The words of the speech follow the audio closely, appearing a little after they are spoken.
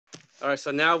All right,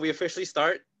 so now we officially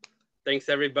start. Thanks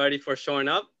everybody for showing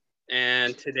up.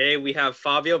 And today we have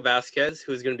Fabio Vasquez,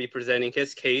 who's going to be presenting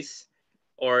his case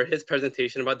or his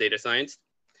presentation about data science.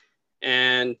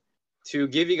 And to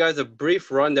give you guys a brief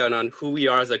rundown on who we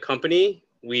are as a company,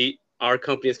 our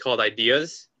company is called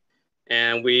Ideas.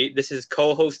 And this is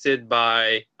co-hosted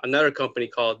by another company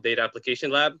called Data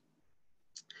Application Lab.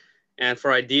 And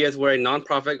for Ideas, we're a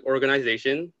nonprofit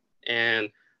organization. And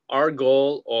our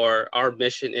goal or our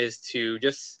mission is to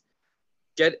just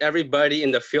get everybody in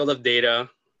the field of data.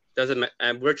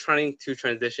 And we're trying to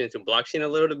transition to blockchain a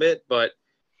little bit, but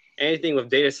anything with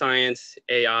data science,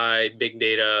 AI, big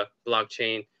data,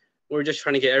 blockchain, we're just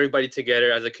trying to get everybody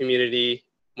together as a community,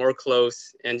 more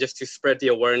close, and just to spread the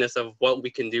awareness of what we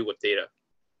can do with data.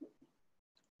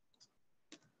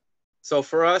 So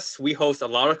for us, we host a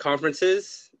lot of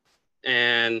conferences,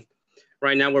 and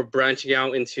right now we're branching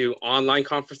out into online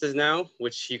conferences now,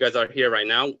 which you guys are here right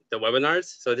now, the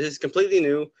webinars. So this is completely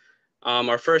new.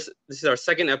 This is our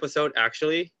second episode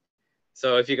actually.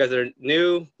 So if you guys are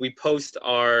new, we post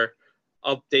our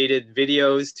updated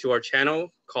videos to our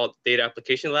channel called Data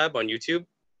Application Lab on YouTube.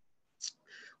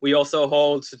 We also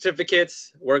hold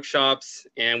certificates, workshops,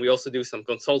 and we also do some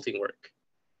consulting work.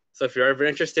 So if you're ever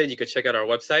interested, you could check out our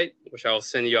website, which I'll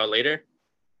send you out later.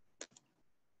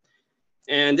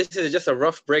 And this is just a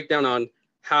rough breakdown on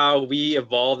how we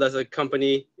evolved as a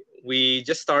company. We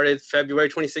just started February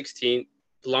 2016,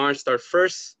 launched our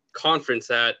first conference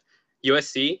at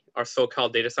USC, our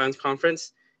SoCal Data Science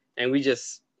Conference, and we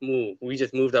just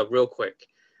moved up real quick.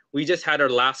 We just had our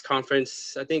last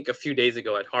conference, I think a few days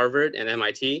ago at Harvard and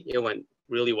MIT. It went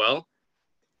really well.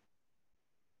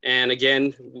 And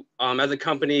again, as a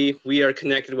company, we are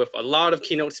connected with a lot of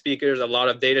keynote speakers, a lot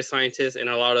of data scientists, and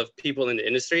a lot of people in the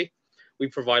industry. We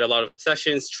provide a lot of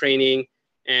sessions, training,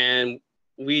 and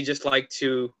we just like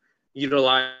to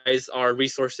utilize our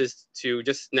resources to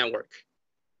just network.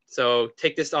 So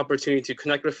take this opportunity to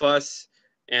connect with us.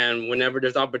 And whenever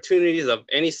there's opportunities of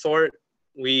any sort,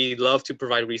 we love to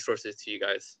provide resources to you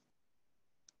guys.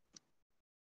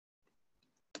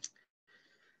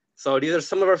 So these are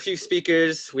some of our few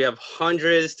speakers. We have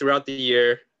hundreds throughout the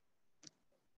year.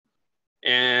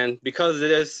 And because of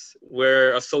this,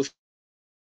 we're associated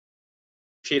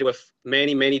with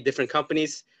many, many different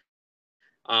companies.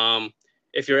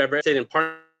 If you're ever interested in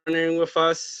partnering with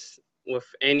us with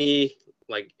anything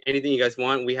you guys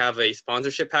want, we have a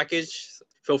sponsorship package.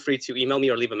 Feel free to email me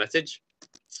or leave a message.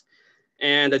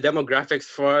 And the demographics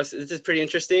for us, this is pretty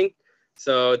interesting.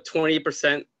 So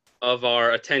 20% of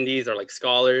our attendees are like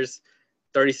scholars,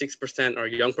 36% are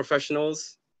young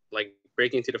professionals, like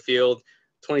breaking into the field,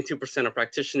 22% are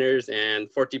practitioners, and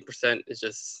 14% is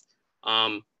just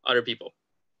other people.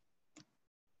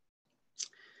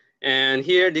 And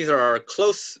here, these are our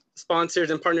close sponsors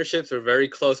and partnerships. We're very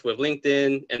close with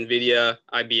LinkedIn, NVIDIA,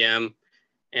 IBM,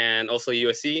 and also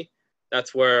USC.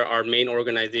 That's where our main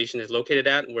organization is located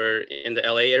at. We're in the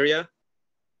LA area.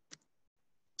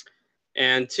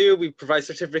 And two, we provide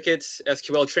certificates,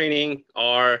 SQL training,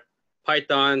 R,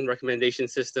 Python, recommendation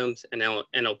systems, and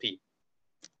NLP.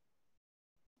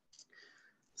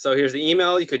 So here's the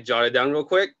email. You could jot it down real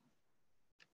quick.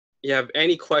 If you have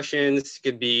any questions, it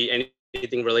could be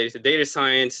anything related to data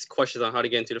science, questions on how to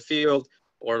get into the field,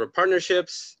 or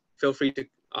partnerships, feel free to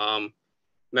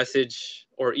message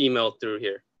or email through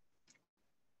here.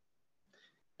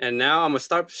 And now I'm gonna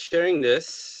start sharing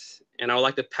this, and I would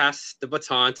like to pass the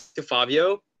baton to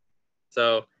Fabio.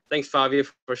 So thanks, Fabio,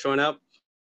 for showing up.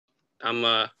 I'm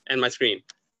end my screen.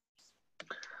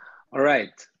 All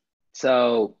right,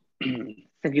 so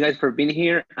thank you guys for being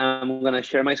here. I'm gonna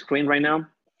share my screen right now.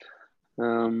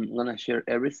 I'm gonna share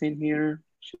everything here,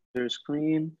 share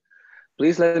screen.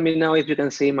 Please let me know if you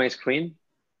can see my screen.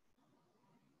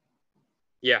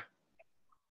 Yeah.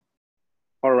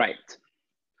 All right.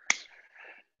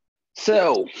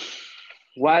 So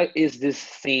what is this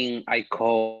thing I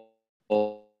call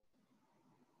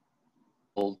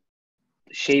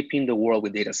shaping the world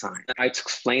with data science? I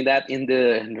explain that in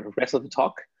the rest of the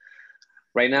talk.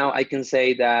 Right now, I can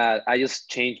say that I just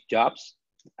changed jobs.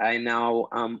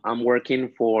 I'm working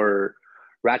for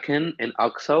Racken and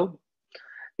OXXO.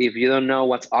 If you don't know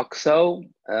what's OXXO,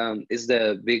 it's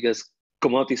the biggest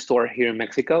commodity store here in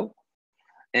Mexico,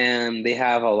 and they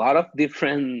have a lot of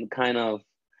different kind of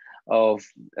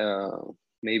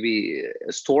maybe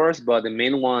stores, but the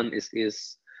main one is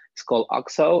it's called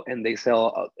OXXO, and they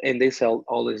sell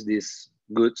all these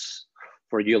goods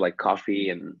for you, like coffee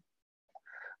and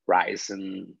rice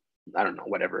and I don't know,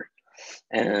 whatever.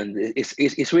 And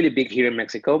it's really big here in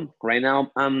Mexico. Right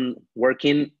now, I'm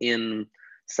working in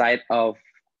side of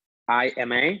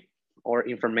IMA, or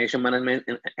information management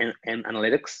and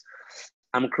analytics.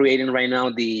 I'm creating right now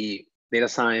the data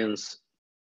science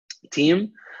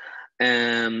team,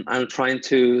 and I'm trying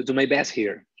to do my best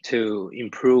here to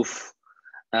improve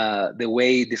the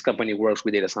way this company works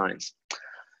with data science.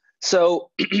 So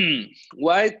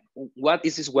what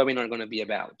is this webinar going to be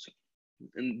about?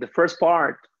 In the first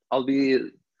part, I'll be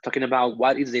talking about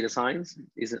what is data science.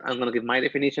 I'm going to give my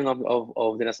definition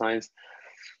of data science.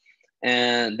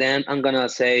 And then I'm going to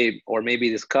say, or maybe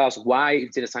discuss, why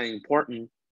is data science important,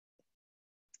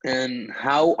 and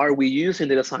how are we using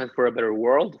data science for a better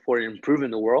world, for improving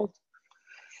the world,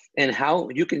 and how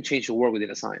you can change the world with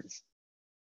data science.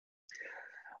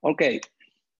 Okay,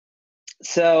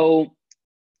 so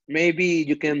maybe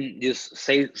you can just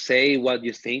say what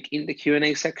you think in the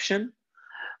Q&A section,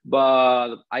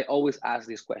 but I always ask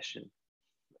this question.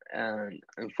 And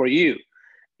for you,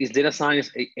 is data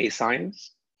science a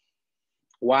science?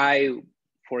 Why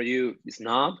for you it's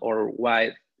not, or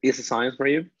why is a science for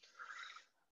you?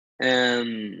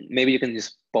 And maybe you can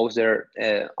just post there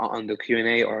on the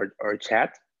Q&A or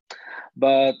chat.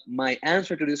 But my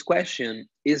answer to this question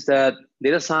is that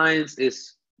data science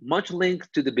is much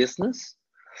linked to the business,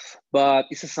 but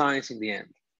it's a science in the end,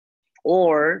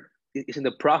 or it's in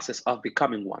the process of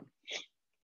becoming one,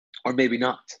 or maybe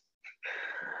not.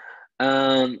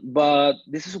 But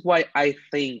this is why I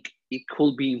think it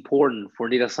could be important for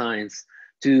data science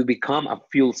to become a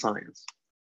field science.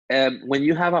 When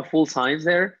you have a full science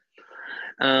there,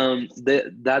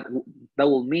 that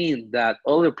will mean that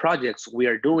all the projects we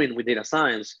are doing with data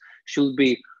science should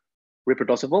be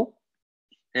reproducible,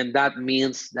 and that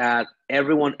means that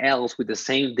everyone else with the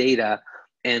same data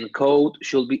and code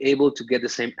should be able to get the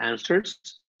same answers.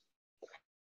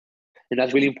 And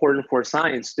that's really important for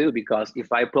science too, because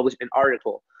if I publish an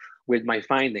article with my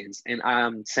findings and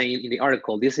I'm saying in the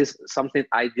article, this is something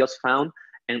I just found,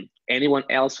 and anyone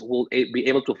else will be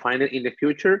able to find it in the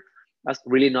future, that's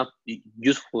really not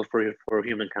useful for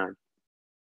humankind.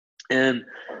 And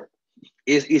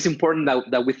it's important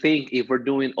that we think, if we're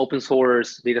doing open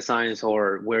source data science,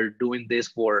 or we're doing this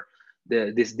for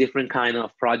this different kind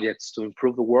of projects to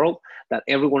improve the world, that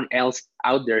everyone else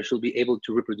out there should be able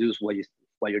to reproduce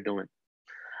what you're doing.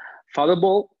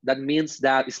 Fallible, that means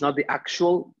that it's not the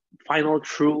actual final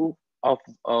truth of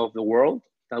the world,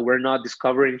 that we're not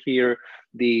discovering here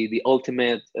the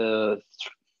ultimate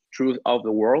truth of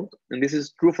the world. And this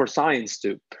is true for science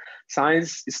too.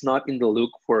 Science is not in the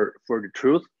look for the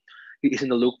truth, it is in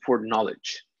the look for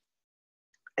knowledge.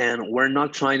 And we're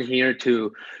not trying here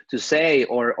to say,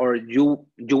 or you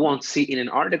won't see in an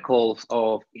article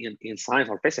of in science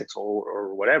or physics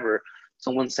or whatever,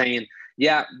 someone saying,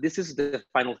 yeah, this is the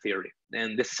final theory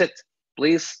and this is it.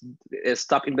 Please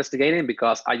stop investigating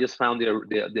because I just found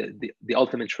the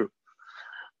ultimate truth.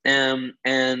 And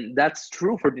that's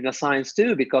true for data science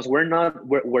too, because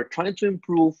we're trying to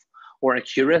improve our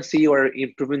accuracy, or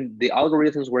improving the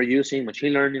algorithms we're using,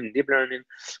 machine learning, deep learning,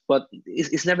 but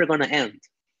it's never going to end.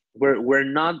 We're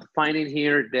not finding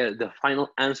here the final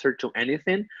answer to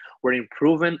anything. We're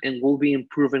improving, and we'll be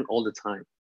improving all the time.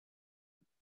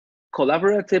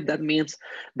 Collaborative, that means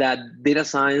that data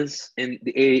science and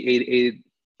a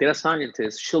data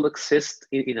scientist should exist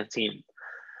in a team.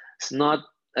 It's not,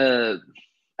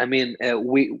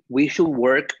 we should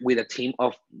work with a team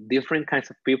of different kinds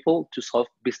of people to solve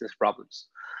business problems.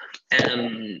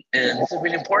 And this is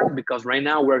really important, because right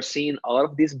now we're seeing a lot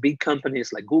of these big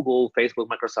companies like Google, Facebook,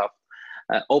 Microsoft,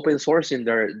 open sourcing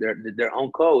their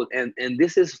own code. And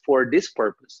this is for this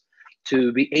purpose,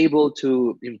 to be able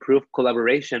to improve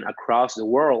collaboration across the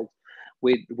world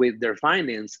with their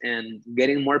findings, and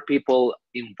getting more people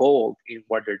involved in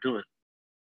what they're doing.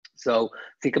 So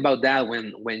think about that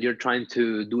when you're trying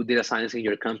to do data science in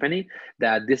your company,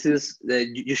 that this is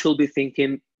you should be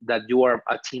thinking that you are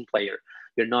a team player.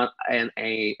 You're not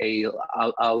a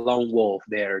lone wolf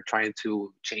there trying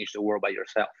to change the world by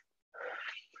yourself.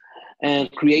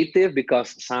 And creative,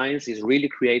 because science is really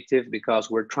creative, because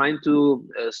we're trying to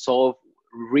solve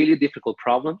really difficult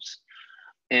problems,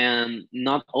 and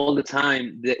not all the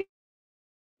time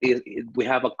we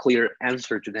have a clear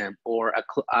answer to them, or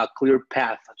a clear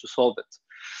path to solve it.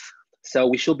 So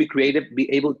we should be creative,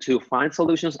 be able to find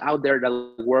solutions out there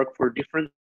that work for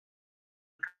different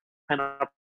kind of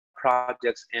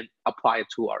projects, and apply it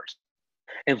to ours.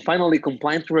 And finally,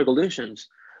 compliance to regulations,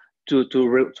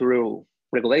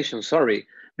 regulations, sorry,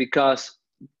 because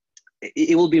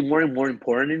it will be more and more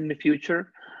important in the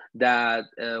future that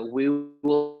we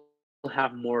will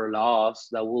have more laws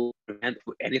that will prevent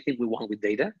anything we want with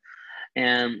data.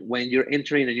 And when you're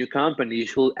entering a new company, you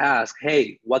should ask,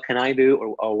 hey, what can I do,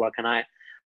 or what can I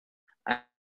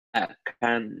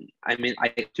can, I mean,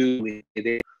 I do with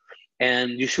it.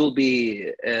 And you should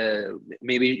be,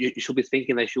 maybe you should be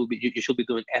thinking that you should be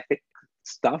doing ethic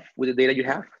stuff with the data you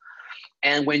have.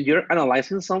 And when you're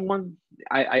analyzing someone,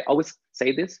 I always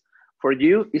say this, for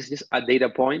you, it's just a data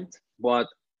point, but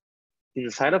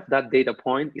inside of that data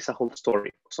point is a whole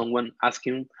story. Someone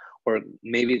asking, or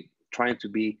maybe trying to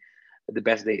be the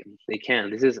best they can.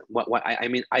 This is what I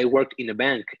mean, I worked in a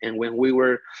bank, and when we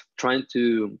were trying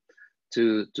to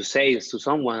say to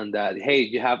someone that, hey,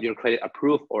 you have your credit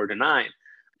approved or denied,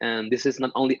 and this is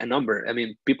not only a number. I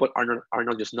mean, people are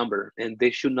not just number, and they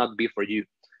should not be for you.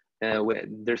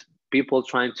 There's people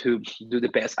trying to do the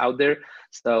best out there,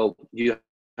 so you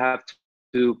have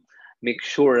to make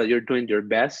sure that you're doing your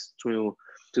best to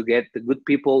get the good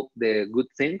people the good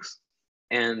things,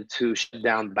 and to shut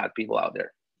down bad people out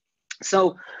there.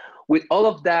 So with all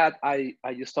of that I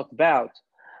just talked about,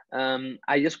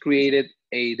 I just created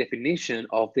a definition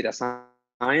of data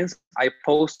science. I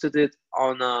posted it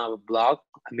on a blog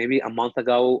maybe a month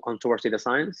ago on Towards Data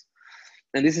Science.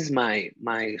 And this is my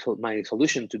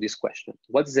solution to this question.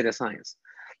 What is data science?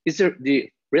 Is there the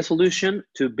resolution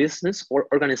to business or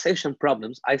organization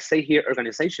problems? I say here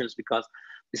organizations because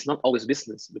it's not always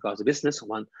business, because the business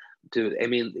want to, I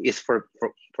mean, is for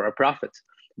a profit.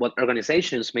 But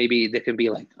organizations, maybe they can be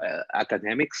like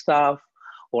academic stuff,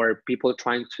 or people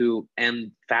trying to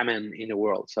end famine in the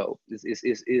world. So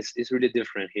it's really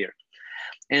different here.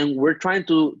 And we're trying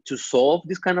to solve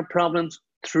these kind of problems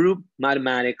through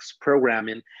mathematics,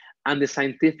 programming, and the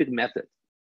scientific method.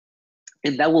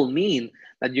 And that will mean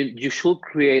that you should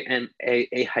create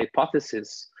a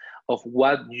hypothesis of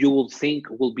what you will think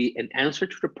will be an answer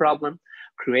to the problem,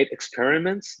 create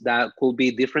experiments that could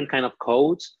be different kind of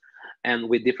codes and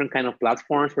with different kind of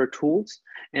platforms or tools,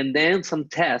 and then some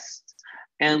tests.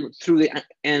 And through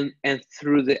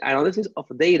the analysis of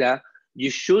data,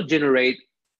 you should generate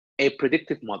a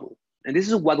predictive model. And this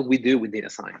is what we do with data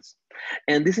science.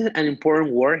 And this is an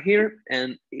important word here,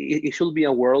 and it should be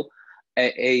a word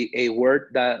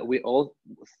that we all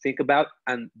think about,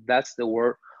 and that's the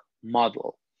word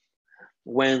model.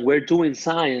 When we're doing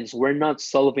science, we're not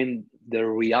solving the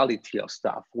reality of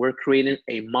stuff. We're creating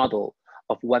a model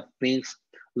of what things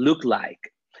look like.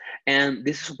 And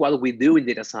this is what we do in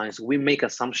data science. We make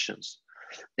assumptions.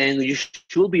 And you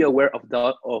should be aware of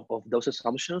those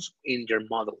assumptions in your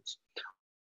models.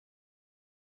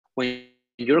 When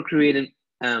you're creating,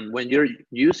 when you're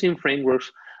using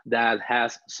frameworks that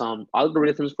has some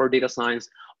algorithms for data science,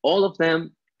 all of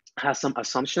them has some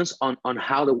assumptions on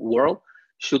how the world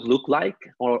should look like,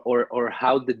 or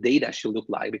how the data should look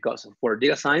like. Because for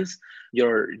data science,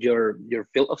 your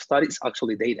field of study is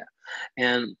actually data.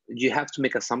 And you have to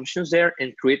make assumptions there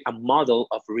and create a model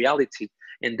of reality,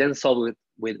 and then solve it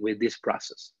with this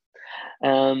process.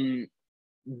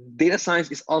 Data science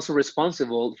is also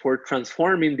responsible for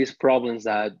transforming these problems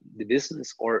that the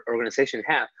business or organization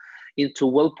have into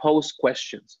well-posed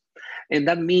questions. And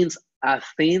that means a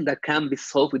thing that can be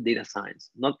solved with data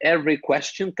science. Not every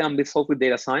question can be solved with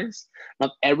data science.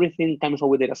 Not everything can be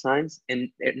solved with data science, and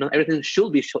not everything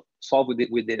should be solved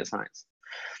with data science.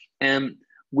 And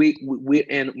when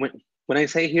I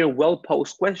say here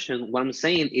well-posed question, what I'm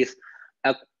saying is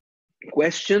a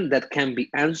question that can be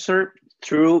answered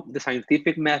through the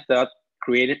scientific method,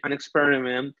 creating an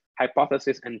experiment,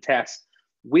 hypothesis, and test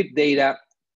with data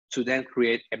to then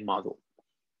create a model.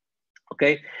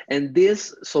 Okay, and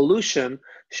this solution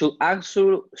should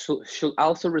also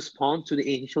respond to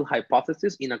the initial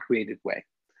hypothesis in a creative way.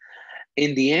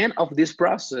 In the end of this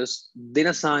process,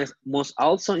 data science must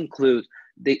also include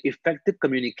the effective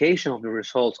communication of the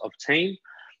results obtained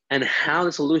and how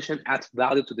the solution adds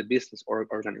value to the business or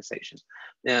organization.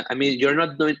 I mean, you're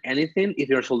not doing anything if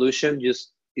your solution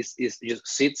just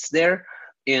sits there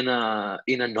in a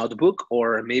notebook,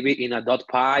 or maybe in a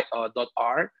 .py or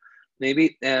 .r.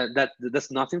 Maybe that's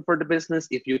nothing for the business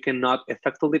if you cannot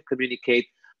effectively communicate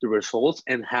the results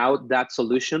and how that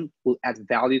solution will add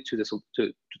value to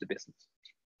the business.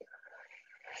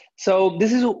 So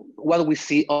this is what we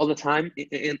see all the time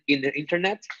in the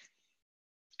internet,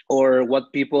 or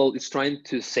what people is trying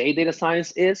to say data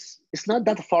science is. It's not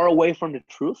that far away from the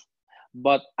truth,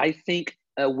 but I think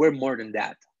we're more than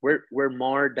that. We're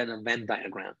more than a Venn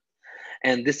diagram.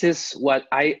 And this is what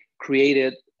I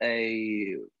created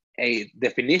a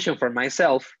definition for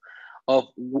myself of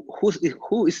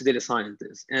who is a data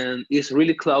scientist, and it's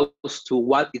really close to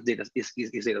what is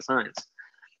data science.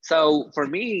 So for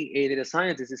me, a data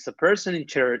scientist is a person in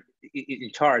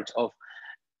charge of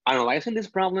analyzing these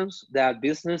problems that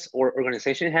business or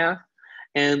organization have,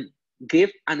 and give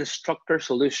an structured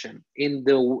solution. In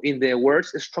the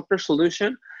words structured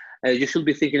solution, You should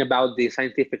be thinking about the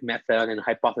scientific method and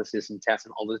hypothesis and tests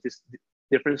and all of this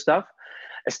different stuff,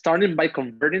 starting by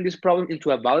converting this problem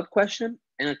into a valid question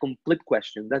and a complete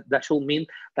question. That should mean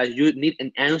that you need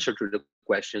an answer to the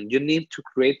question. You need to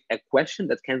create a question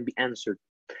that can be answered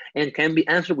and can be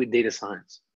answered with data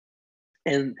science.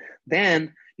 And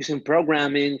then using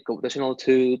programming, computational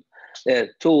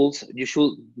tools, you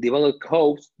should develop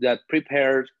codes that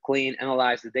prepare, clean,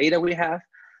 analyze the data we have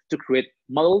to create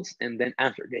models and then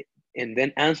answer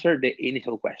the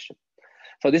initial question.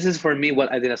 So this is for me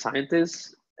what I did as a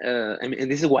scientist.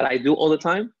 And this is what I do all the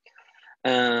time.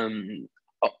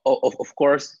 Of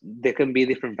course, there can be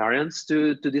different variants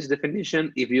to this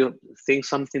definition. If you think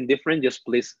something different, just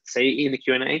please say in the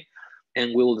Q&A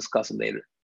and we will discuss it later.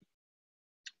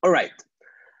 All right,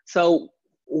 so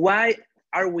why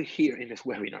are we here in this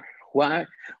webinar? Why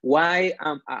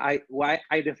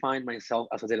I define myself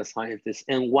as a data scientist,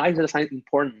 and why is data science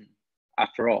important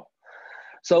after all?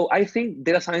 So I think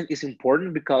data science is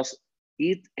important because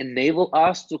it enables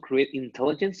us to create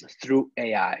intelligence through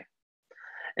AI.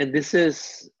 And this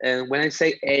is, and when I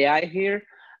say AI here,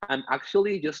 I'm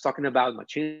actually just talking about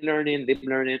machine learning, deep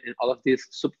learning, and all of these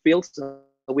subfields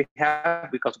that we have,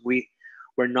 because we're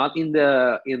not in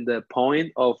the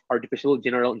point of artificial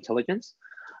general intelligence.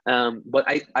 But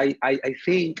I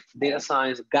think data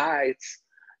science guides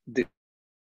the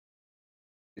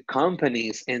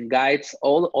companies and guides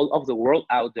all of the world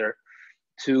out there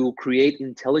to create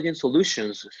intelligent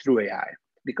solutions through AI.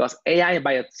 Because AI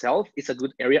by itself is a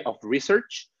good area of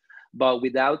research, but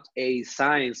without a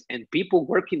science and people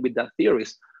working with that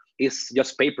theories, it's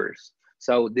just papers.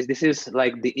 So this is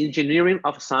like the engineering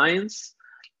of science.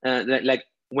 Like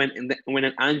when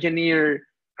an engineer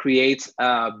creates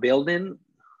a building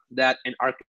that an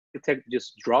architect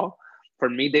just draw, for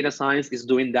me, data science is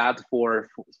doing that for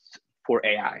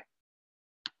AI.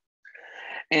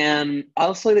 And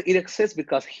also it exists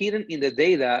because hidden in the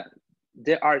data,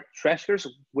 there are treasures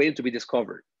waiting to be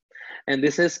discovered. And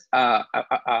this is a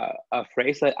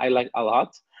phrase that I like a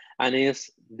lot, and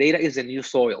is data is the new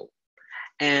soil.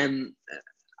 And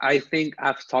I think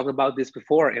I've talked about this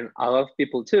before, and a lot of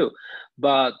people too,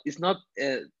 but it's not,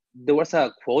 there was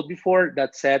a quote before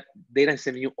that said data is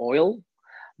the new oil,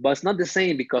 but it's not the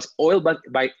same, because oil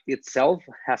by itself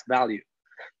has value.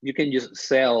 You can just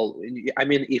sell, I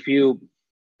mean, if you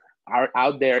are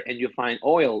out there and you find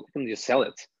oil, you can just sell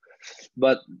it.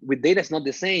 But with data, it's not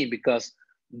the same, because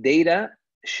data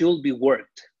should be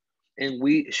worked, and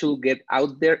we should get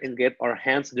out there and get our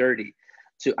hands dirty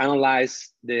to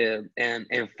analyze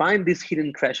and find these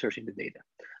hidden treasures in the data.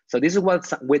 So this is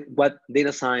what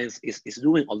data science is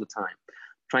doing all the time,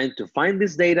 trying to find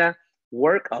this data,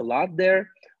 work a lot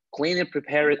there, clean it,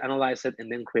 prepare it, analyze it,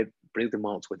 and then create predictive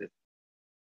models with it.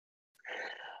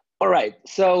 All right,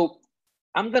 so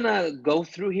I'm gonna go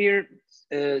through here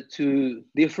to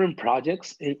different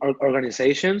projects in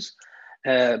organizations,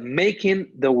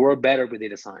 making the world better with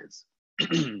data science.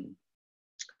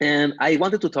 And I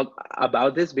wanted to talk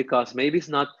about this because maybe it's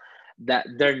not that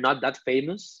they're not that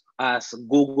famous as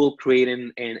Google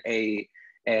creating an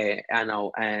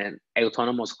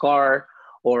autonomous car,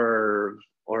 or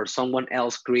someone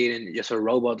else creating just a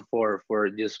robot for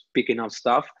just picking up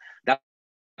stuff. That's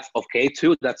okay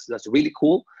too. That's really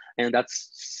cool, and that's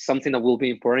something that will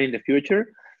be important in the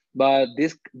future. But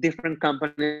these different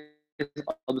companies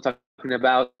I'll be talking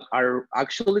about are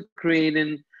actually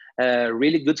creating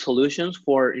really good solutions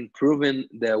for improving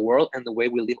the world and the way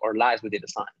we live our lives with data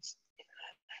science.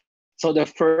 So the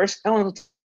first I want to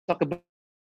talk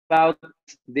about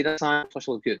data science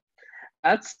social good.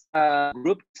 That's a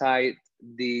group inside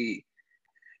the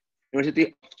University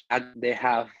of Chicago. They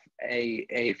have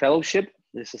a fellowship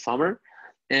this summer,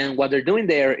 and what they're doing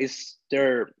there is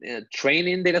they're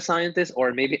training data scientists,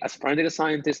 or maybe aspiring data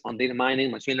scientists, on data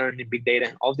mining, machine learning, big data,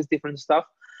 and all this different stuff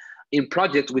in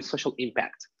projects with social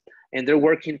impact. And they're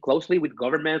working closely with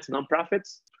governments,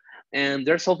 nonprofits, and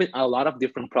they're solving a lot of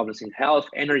different problems in health,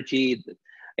 energy,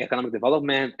 economic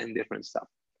development, and different stuff.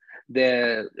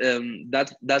 That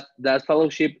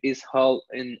fellowship is held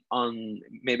is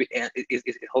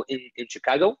held in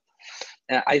Chicago.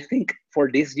 I think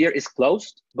for this year it's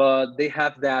closed, but they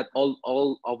have that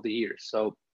all of the years.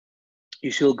 So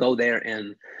you should go there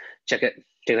and check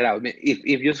it out.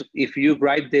 If you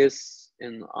write this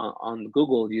on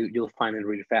Google, you'll find it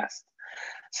really fast.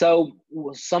 So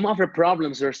some of the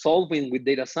problems they're solving with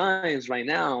data science right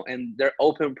now, and they're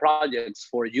open projects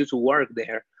for you to work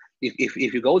there. If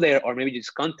you go there, or maybe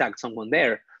just contact someone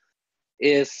there,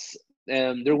 is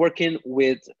they're working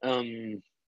with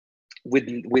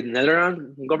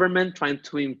Netherlands government, trying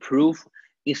to improve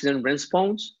incident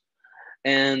response.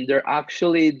 and they're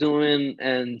actually doing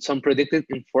some predictive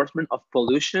enforcement of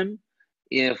pollution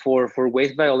for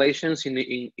waste violations in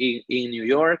New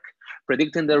York,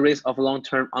 predicting the risk of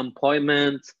long-term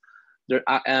employment.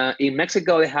 In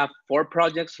Mexico, they have 4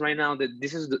 projects right now.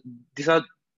 These are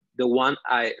the ones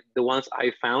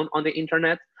I found on the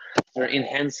internet. They're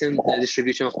enhancing the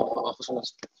distribution of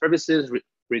services,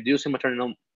 reducing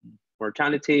maternal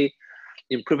mortality,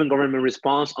 improving government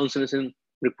response on citizen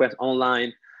requests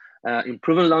online,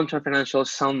 improving long-term financial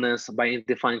soundness by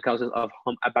identifying causes of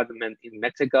home abandonment in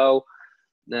Mexico.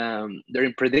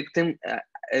 They're predicting,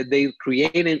 they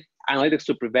creating analytics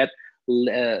to prevent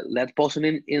lead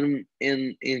poisoning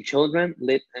in children,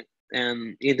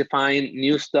 and identifying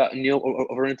new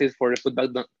alternatives for the food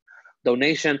bank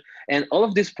donation. And all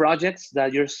of these projects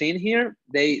that you're seeing here,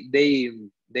 I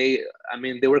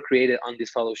mean, they were created on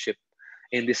this fellowship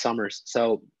in these summers.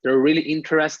 So they're really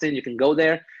interesting. You can go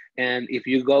there, and if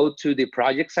you go to the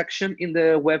project section in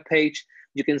the web page,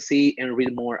 you can see and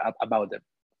read more about them.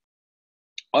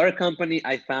 Other company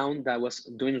I found that was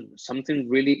doing something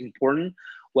really important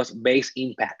was Base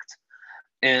Impact,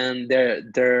 and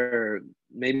their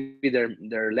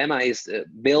lemma is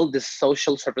build the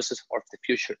social services of the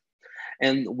future.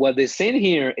 And what they're saying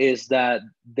here is that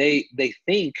they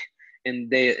think, and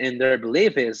their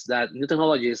belief is that new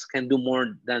technologies can do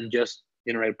more than just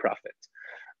generate profit.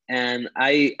 And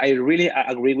I really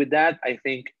agree with that. I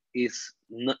think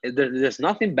there's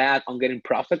nothing bad on getting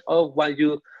profit of what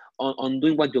you on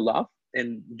doing what you love,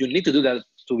 and you need to do that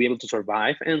to be able to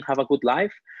survive and have a good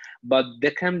life. But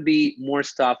there can be more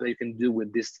stuff that you can do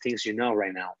with these things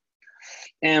right now.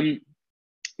 And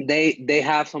they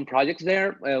have some projects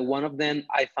there. One of them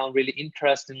I found really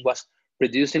interesting was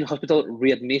reducing hospital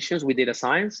readmissions with data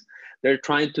science. They're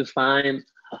trying to find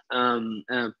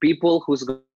people who's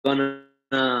gonna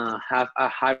have a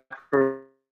high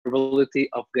probability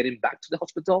of getting back to the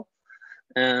hospital,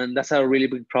 and that's a really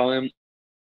big problem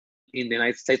in the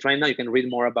United States right now. You can read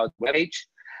more about the webpage.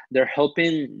 They're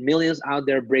helping millions out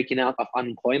there breaking out of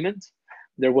unemployment.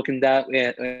 They're working that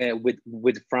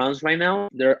with France right now.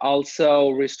 They're also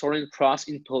restoring trust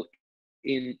in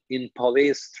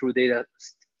police through data.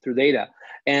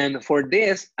 And for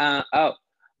this, oh,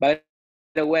 by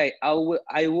the way, I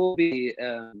will be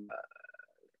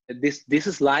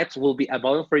these slides will be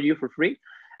available for you for free,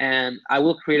 and I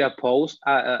will create a post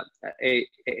a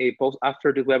post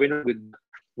after the webinar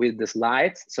with the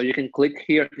slides, so you can click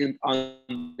here on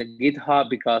the GitHub,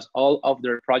 because all of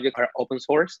their projects are open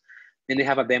source, and they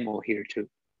have a demo here too.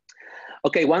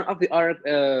 Okay, one of the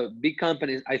other big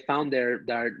companies I found there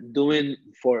that are doing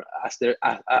for, as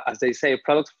they say,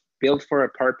 products built for a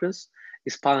purpose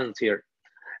is Palantir.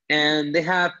 And they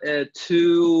have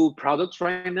 2 products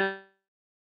right now.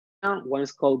 One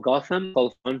is called Gotham,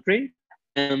 called Foundry.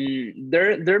 And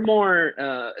they're more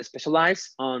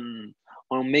specialized on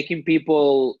making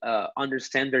people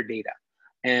understand their data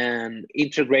and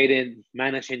integrating,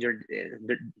 managing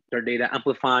their data,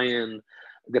 amplifying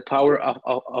the power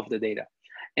of the data.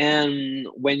 And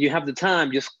when you have the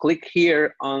time, just click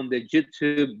here on the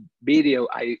YouTube video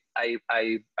I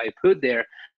put there,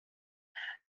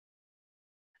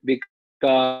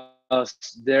 because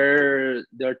they're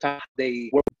they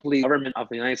work with the government of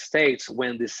the United States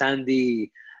when the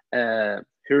Sandy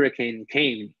hurricane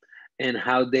came, and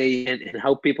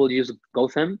how people use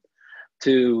Gotham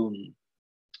to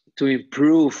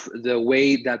improve the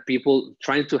way that people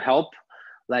trying to help,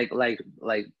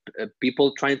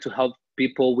 people trying to help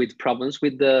people with problems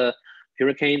with the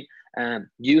hurricane,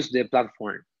 use the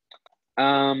platform.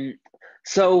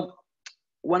 So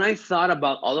when I thought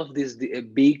about all of these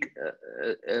big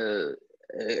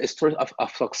stories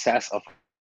of success of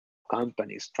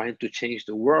companies trying to change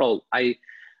the world, I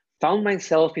found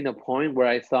myself in a point where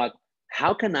I thought,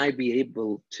 how can I be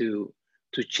able to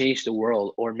change the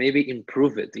world, or maybe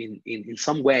improve it in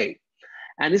some way?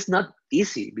 And it's not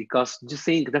easy, because you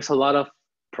think there's a lot of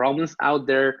problems out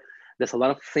there. There's a lot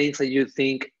of things that you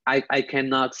think, I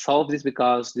cannot solve this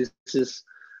because this is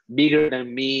bigger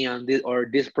than me, and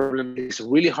this problem is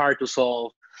really hard to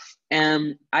solve.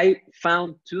 And I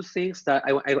found 2 things that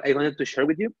I wanted to share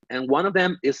with you. And one of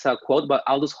them is a quote by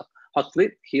Aldous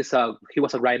Huxley. He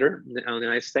was a writer in the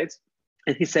United States.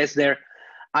 And he says there,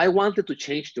 I wanted to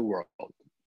change the world,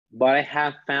 but I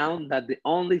have found that the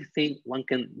only thing one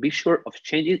can be sure of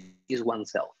changing is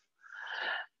oneself.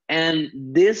 And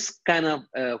this kind of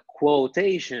quote,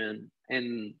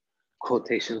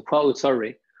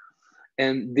 sorry,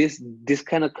 and this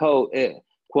kind of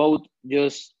quote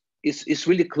just is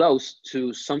really close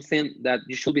to something that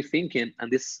you should be thinking.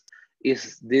 And this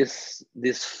is this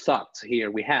thought here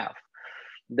we have,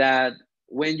 that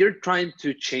when you're trying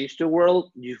to change the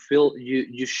world, you feel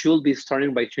you should be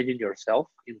starting by changing yourself.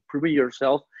 Improving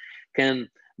yourself can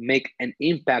make an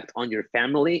impact on your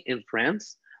family and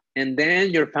friends, and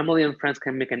then your family and friends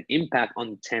can make an impact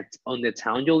on the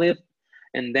town you live,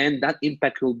 and then that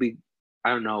impact will be,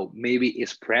 I don't know, maybe is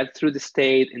spread through the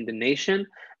state and the nation,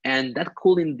 and that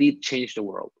could indeed change the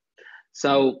world.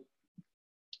 So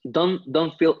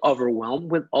don't feel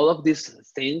overwhelmed with all of these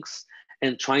things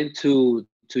and trying to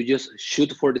just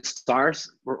shoot for the stars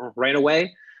right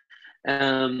away.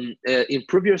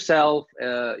 Improve yourself,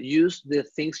 use the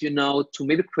things you know to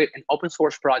maybe create an open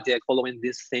source project following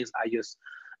these things I just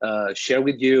share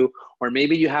with you. Or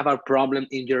maybe you have a problem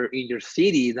in your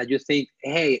city that you think,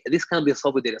 hey, this can be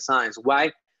solved with data science.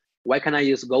 Why can I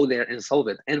just go there and solve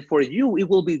it? And for you, it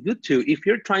will be good too. If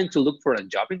you're trying to look for a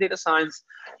job in data science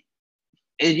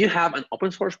and you have an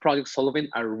open source project solving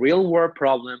a real world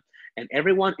problem and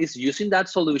everyone is using that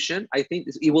solution, I think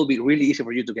it will be really easy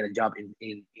for you to get a job in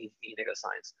data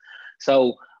science.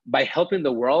 So by helping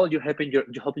the world, you're helping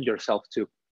yourself too.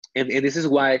 And this is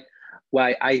why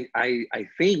I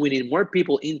think we need more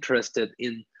people interested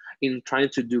in trying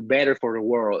to do better for the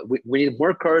world. We need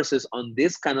more courses on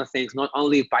this kind of things, not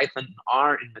only Python,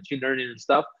 R, and machine learning and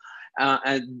stuff.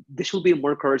 And there should be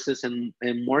more courses and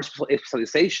more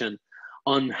specialization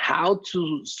on how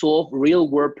to solve real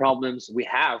world problems we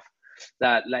have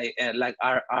that like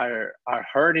are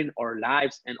hurting our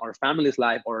lives and our family's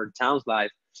life or our town's life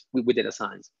with data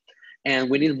science. And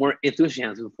we need more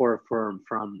enthusiasm from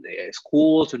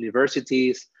schools,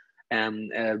 universities,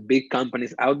 and big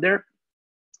companies out there.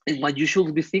 And what you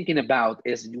should be thinking about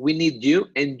is we need you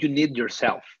and you need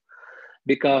yourself.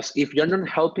 Because if you're not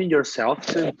helping yourself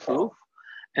to improve,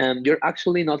 you're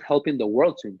actually not helping the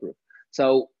world to improve.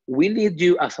 So we need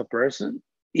you as a person,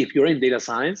 if you're in data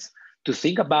science, to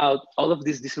think about all of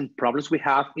these different problems we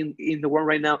have in the world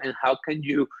right now and how can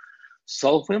you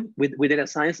solve them with data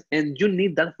science. And you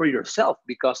need that for yourself,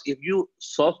 because if you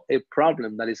solve a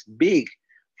problem that is big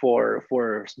for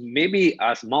maybe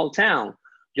a small town,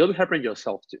 you'll be helping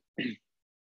yourself too.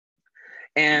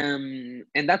 And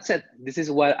that's it. This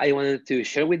is what I wanted to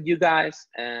share with you guys,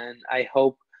 and I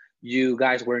hope you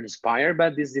guys were inspired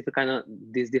by these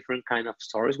different kind of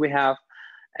stories we have,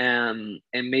 and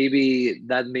maybe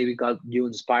that maybe got you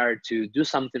inspired to do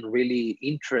something really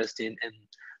interesting and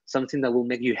something that will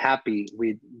make you happy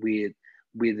with the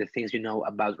things you know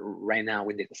about right now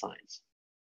with data science.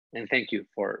 And thank you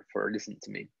for listening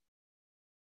to me.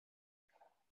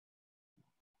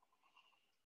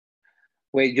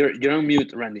 Wait, you're on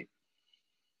mute, Randy.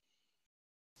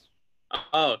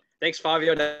 Oh, thanks,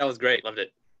 Fabio. That was great. Loved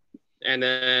it. And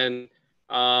then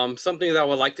something that I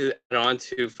would like to add on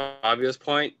to Fabio's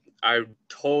point, I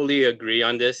totally agree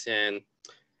on this. And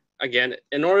again,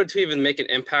 in order to even make an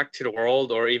impact to the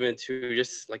world, or even to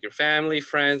just like your family,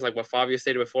 friends, like what Fabio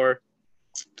stated before,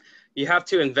 you have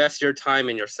to invest your time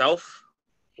in yourself,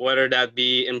 whether that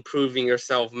be improving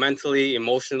yourself mentally,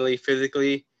 emotionally,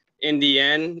 physically. In the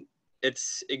end,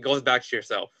 it goes back to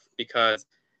yourself, because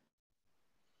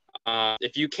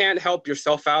if you can't help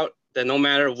yourself out, then no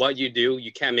matter what you do,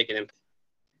 you can't make an impact.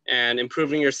 And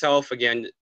improving yourself, again,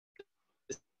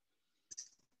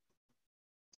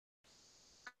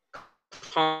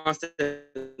 constant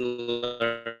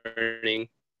learning,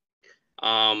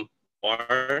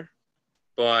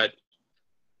 but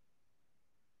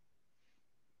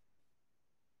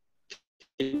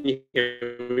can you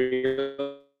hear me?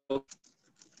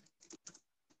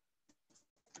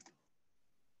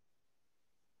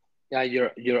 Yeah,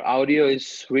 your audio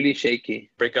is really shaky.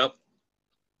 Break up?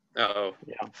 Uh-oh.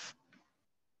 Yeah.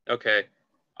 Okay.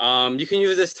 You can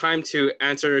use this time to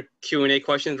answer Q&A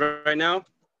questions right now.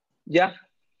 Yeah.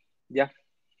 Yeah.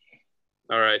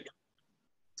 All right.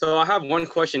 So I have one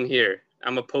question here.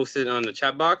 I'm gonna post it on the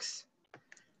chat box.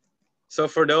 So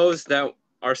for those that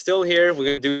are still here,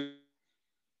 we're gonna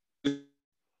do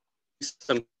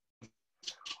some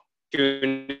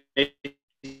Q&A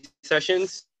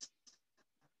sessions.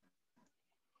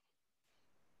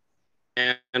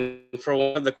 And for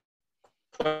one of the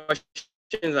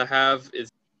questions I have is,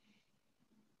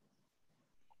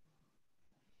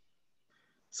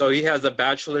 so he has a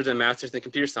bachelor's and master's in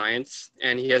computer science,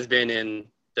 and he has been in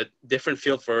the different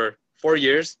field for 4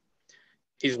 years.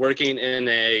 He's working in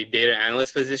a data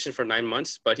analyst position for 9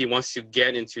 months, but he wants to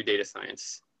get into data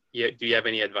science. Do you have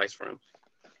any advice for him?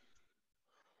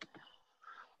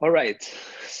 All right.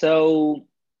 So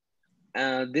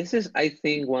this is, I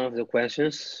think, one of the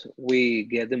questions we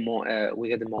get the most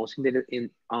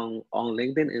on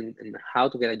LinkedIn in how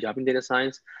to get a job in data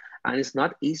science, and it's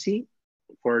not easy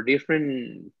for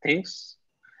different things.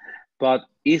 but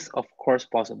is of course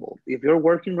possible. If you're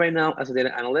working right now as a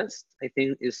data analyst, I think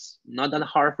it's not that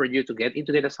hard for you to get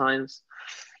into data science.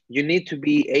 You need to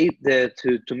be able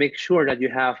to make sure that you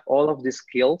have all of the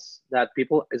skills that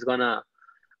people is gonna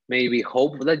maybe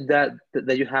hope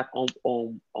that you have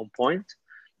on point.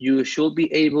 You should be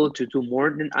able to do more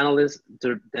than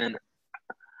than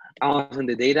analyzing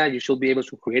the data. You should be able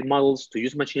to create models, to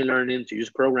use machine learning, to use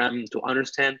programming, to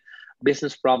understand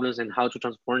business problems and how to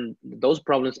transform those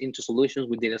problems into solutions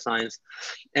with data science.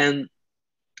 And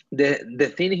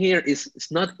the thing here is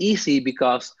it's not easy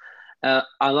because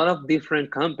a lot of different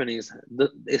companies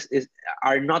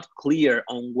are not clear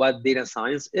on what data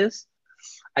science is.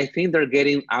 I think they're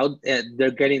getting out,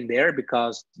 they're getting there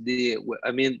because the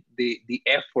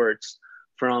efforts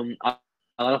from a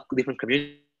lot of different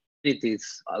communities,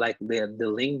 like the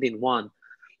LinkedIn one,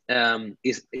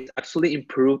 is actually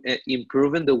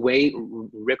improving the way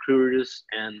recruiters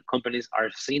and companies are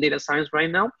seeing data science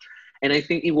right now. And I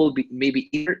think it will be maybe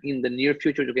easier in the near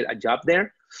future to get a job there,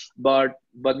 but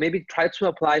maybe try to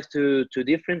apply to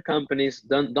different companies.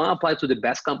 Don't apply to the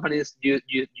best companies you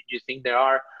think there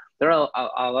are. There are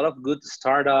a lot of good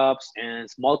startups and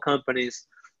small companies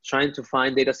trying to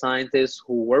find data scientists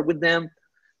who work with them.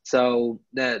 So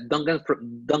don't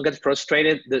get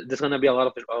frustrated. There's gonna be a lot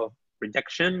of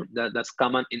rejection that's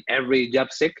common in every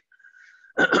job seek.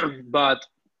 but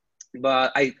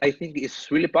I think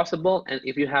it's really possible, and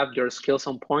if you have your skills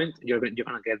on point, you're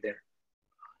gonna get there.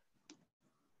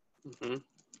 Mm-hmm.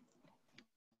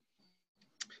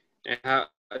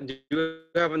 And do you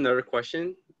have another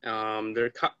question?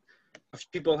 A few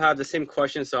people have the same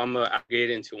question, so I'm gonna aggregate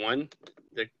it into one.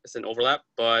 It's an overlap,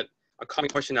 but a common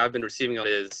question I've been receiving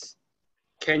is,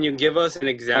 can you give us an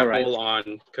example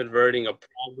on converting a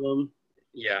problem,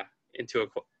 into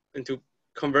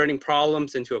converting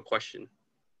problems into a question?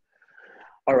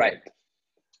 All right.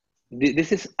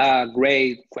 This is a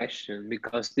great question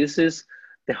because this is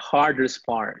the hardest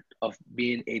part of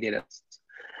being a data scientist.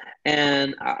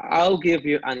 And I'll give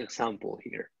you an example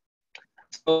here.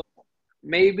 So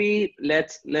maybe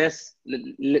let's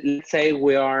say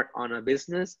we are on a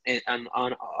business and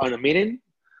on a meeting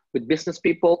with business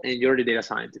people, and you're the data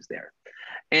scientist there.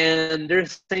 And they're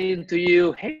saying to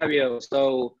you, hey, Fabio,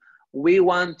 so we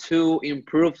want to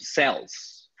improve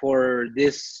sales for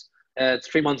this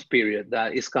 3-month period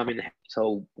that is coming.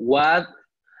 So what?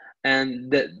 And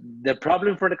the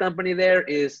problem for the company there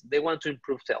is they want to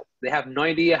improve sales. They have no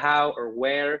idea how or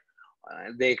where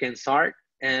they can start.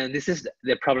 And this is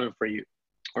the problem for you.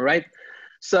 All right.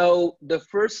 So the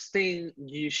first thing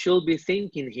you should be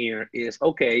thinking here is,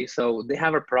 okay, so they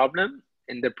have a problem,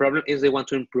 and the problem is they want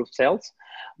to improve sales.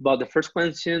 But the first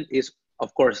question is,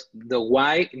 of course, the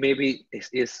why maybe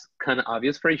is kind of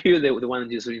obvious for you. They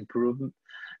want to improve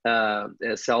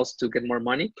sales to get more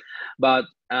money. But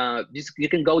you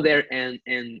can go there and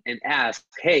ask,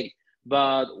 hey,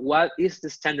 but what is the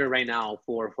standard right now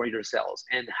for your sales?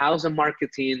 And how's the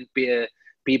marketing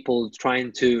people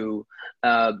trying to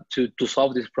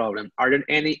solve this problem? Are there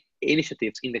any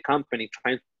initiatives in the company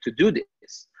trying to do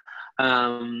this?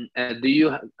 Do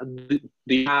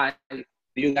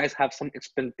you guys have some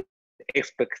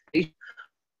expectation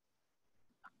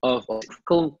of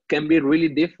can be really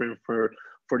different for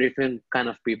different kind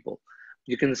of people?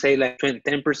 You can say like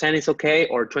 10% is okay,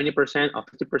 or 20% or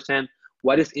 50%.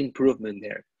 What is improvement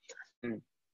there?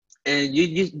 And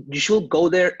you should go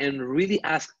there and really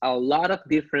ask a lot of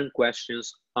different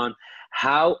questions on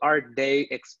how are they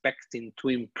expecting to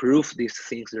improve these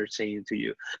things they're saying to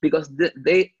you, because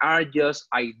they are just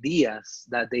ideas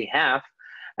that they have,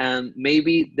 and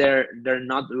maybe they're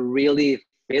not really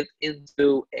fit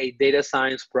into a data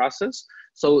science process.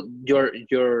 So your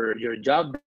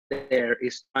job there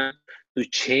is trying to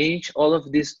change all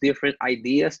of these different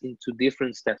ideas into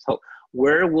different steps. So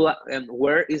where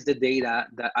is the data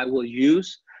that I will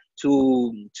use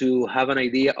to have an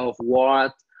idea of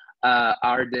what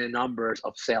are the numbers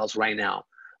of sales right now,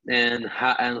 and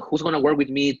who's going to work with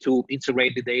me to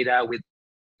integrate the data with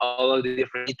all of the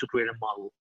different to create a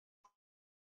model.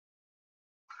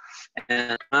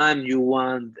 And you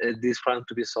want this problem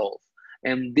to be solved.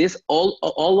 And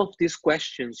all of these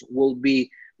questions will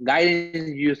be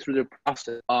guiding you through the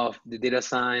process of the data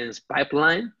science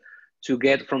pipeline to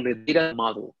get from the data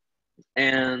model.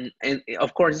 And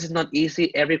of course, this is not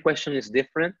easy. Every question is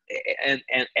different, and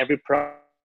every problem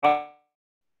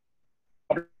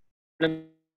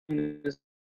is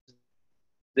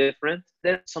different.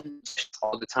 There's some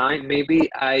all the time. Maybe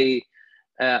I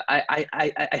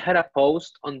had a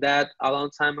post on that a long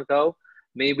time ago.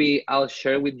 Maybe I'll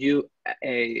share with you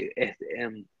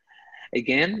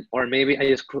again, or maybe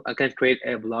I can create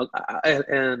a blog.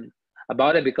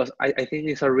 about it, because I think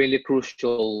it's a really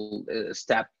crucial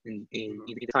step in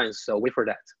science. So wait for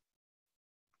that.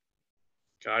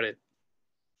 Got it.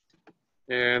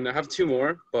 And I have two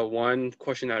more, but one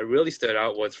question that really stood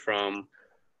out was from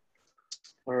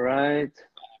All right.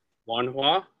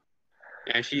 Wanhua.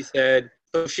 And she said,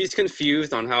 so she's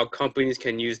confused on how companies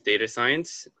can use data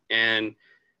science. And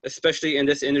especially in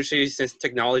this industry, since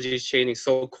technology is changing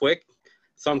so quick,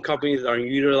 some companies are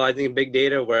utilizing big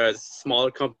data, whereas smaller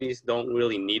companies don't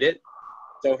really need it.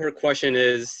 So her question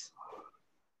is,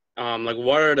 like,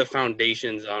 what are the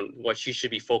foundations on what she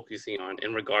should be focusing on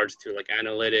in regards to like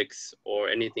analytics or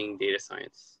anything data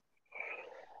science?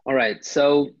 All right.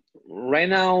 So right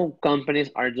now,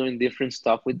 companies are doing different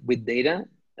stuff with data.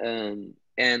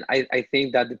 And I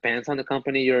think that depends on the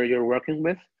company you're working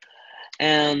with.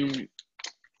 And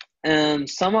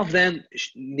some of them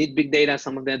need big data,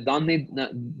 some of them don't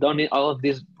need all of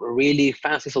these really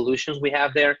fancy solutions we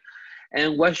have there.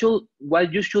 And what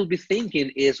you should be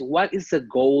thinking is, what is the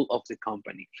goal of the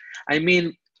company? I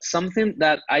mean, something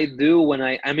that I do when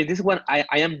I mean, this is what I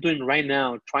am doing right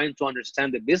now, trying to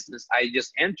understand the business I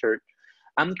just entered.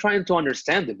 I'm trying to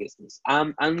understand the business.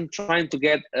 I'm trying to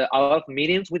get a lot of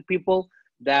meetings with people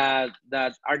that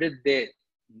are the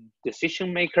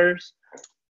decision makers.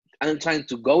 I'm trying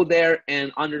to go there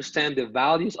and understand the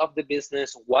values of the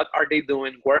business. What are they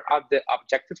doing? What are the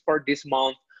objectives for this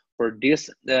month, for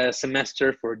this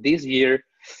semester, for this year?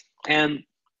 And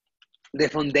the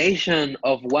foundation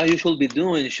of what you should be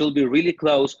doing should be really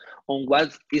close on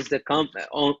what is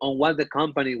on what the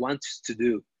company wants to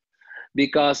do.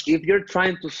 Because if you're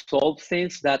trying to solve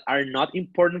things that are not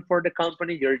important for the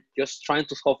company, you're just trying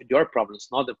to solve your problems,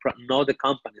 not the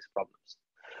company's problems.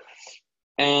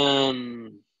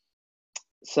 And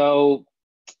so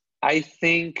I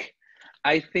think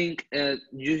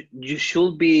you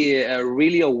should be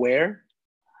really aware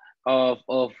of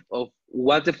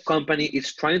what the company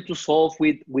is trying to solve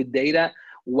with data.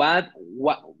 What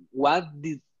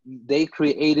did they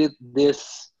created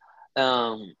this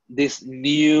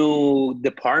new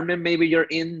department? Maybe you're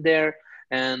in there,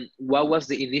 and what was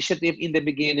the initiative in the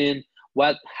beginning?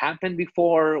 What happened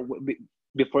before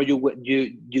you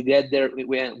get there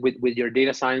with your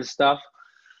data science stuff?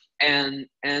 And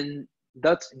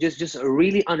that's just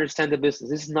really understand the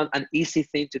business. This is not an easy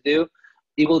thing to do.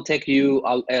 It will take you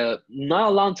not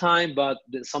a long time, but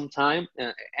some time,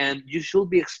 and you should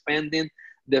be expanding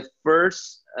the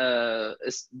first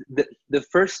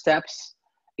steps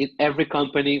in every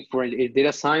company for a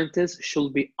data scientist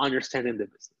should be understanding the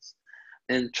business,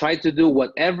 and try to do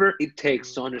whatever it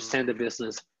takes to understand the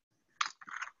business.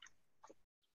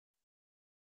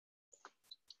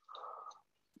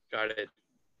 Got it.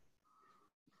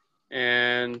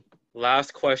 And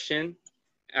last question.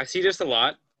 I see this a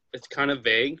lot. It's kind of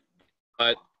vague,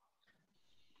 but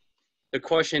the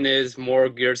question is more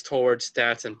geared towards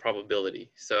stats and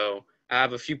probability. So I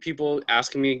have a few people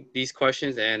asking me these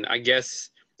questions, and I guess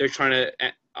they're trying to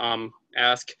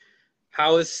ask,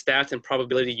 how is stats and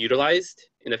probability utilized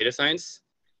in the data science?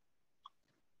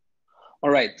 All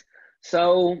right.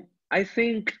 So I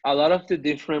think a lot of the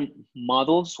different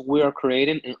models we are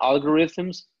creating and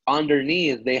algorithms,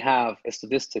 underneath they have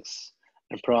statistics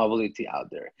and probability out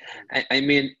there. I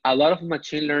mean, a lot of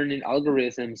machine learning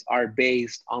algorithms are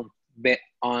based on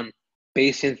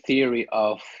Bayesian theory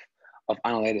of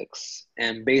analytics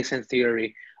and Bayesian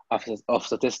theory of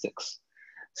statistics.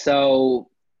 So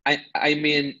I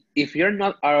mean, if you're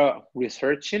not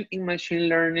researching in machine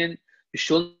learning, you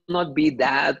should not be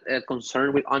that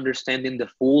concerned with understanding the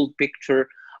full picture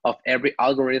of every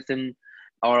algorithm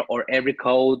or every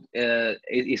code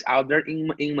is out there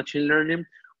in machine learning.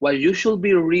 What you should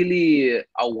be really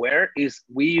aware is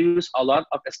we use a lot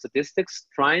of statistics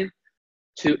trying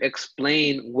to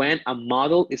explain when a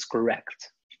model is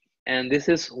correct. And this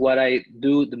is what I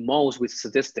do the most with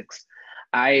statistics.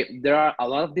 There are a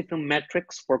lot of different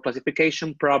metrics for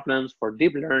classification problems, for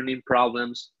deep learning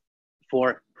problems,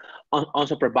 for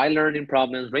unsupervised learning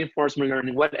problems, reinforcement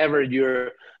learning, whatever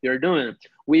you're doing.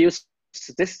 We use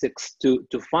statistics to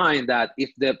find that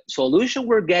if the solution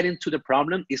we're getting to the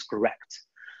problem is correct,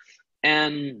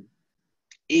 and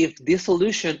if this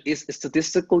solution is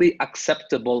statistically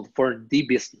acceptable for the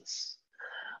business.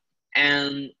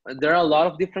 And there are a lot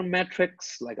of different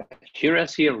metrics like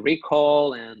accuracy and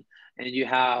recall, and you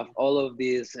have all of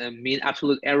these mean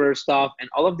absolute error stuff, and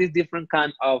all of these different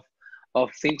kind of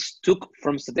things took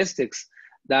from statistics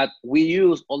that we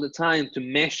use all the time to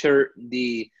measure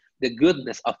the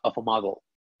goodness of a model.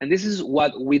 And this is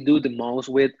what we do the most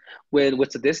with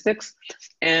statistics.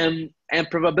 And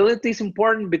probability is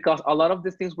important because a lot of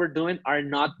the things we're doing are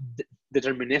not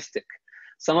deterministic.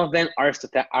 Some of them are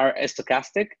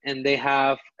stochastic, and they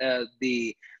have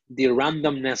the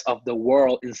randomness of the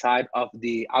world inside of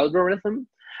the algorithm.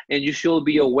 And you should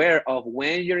be aware of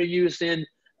when you're using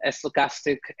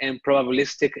stochastic and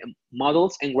probabilistic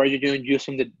models and where you're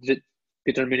using the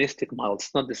deterministic models.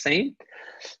 It's not the same.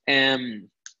 And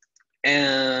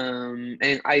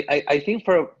I think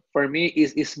for me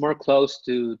is more close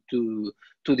to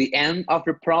the end of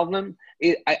the problem.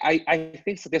 I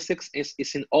think statistics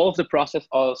is in all of the process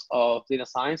of data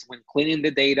science, when cleaning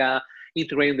the data,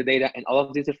 integrating the data, and all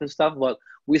of these different stuff. But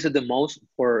we use it the most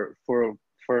for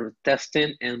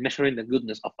testing and measuring the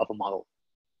goodness of a model.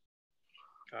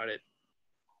 Got it.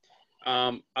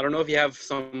 I don't know if you have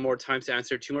some more time to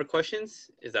answer 2 more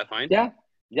questions. Is that fine? Yeah,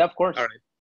 of course. All right.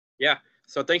 Yeah.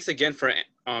 So thanks again for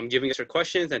giving us your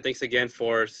questions, and thanks again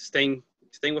for staying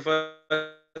with us.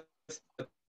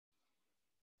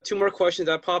 2 more questions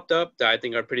that popped up that I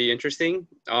think are pretty interesting.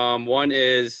 One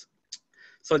is,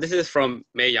 so this is from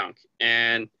Mei Yang,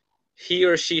 and he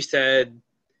or she said,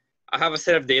 I have a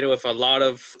set of data with a lot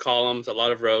of columns, a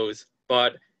lot of rows,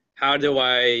 but how do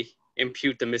I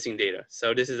impute the missing data?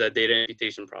 So this is a data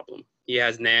imputation problem. He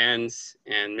has nans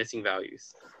and missing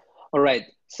values. All right.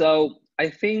 So I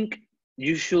think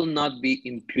you should not be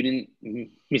imputing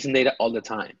missing data all the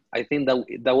time. I think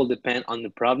that will depend on the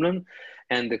problem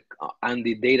and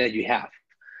the data you have,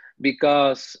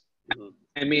 because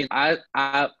I mean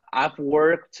I've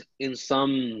worked in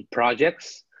some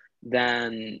projects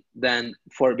because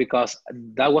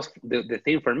that was the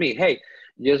thing for me. Hey,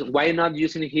 just why not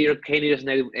using here k nearest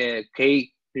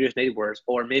native words,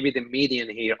 or maybe the median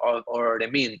here, or the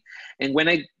mean. And when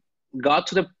I got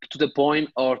to the point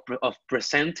of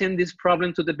presenting this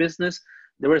problem to the business,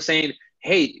 they were saying,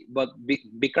 hey, but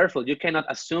be careful, you cannot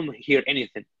assume here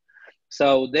anything.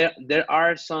 So there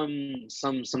are some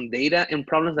data and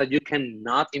problems that you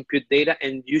cannot impute data,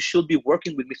 and you should be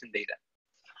working with missing data.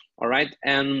 All right,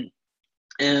 and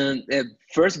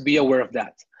first be aware of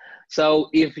that. So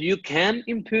if you can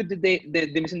impute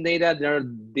the missing data, there are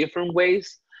different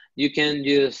ways. You can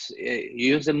use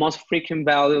the most frequent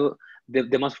value.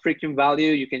 The most frequent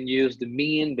value, you can use the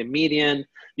mean, the median.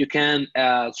 You can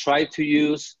try to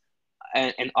use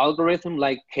an algorithm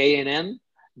like KNN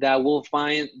that will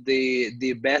find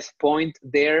the best point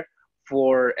there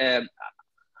for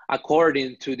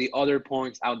according to the other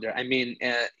points out there. I mean,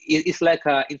 it's like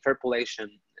an interpolation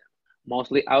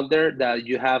mostly out there, that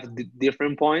you have the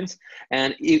different points,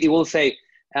 and it will say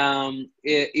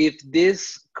if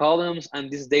these columns and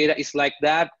this data is like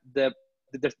that,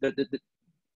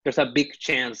 there's a big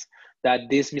chance that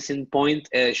this missing point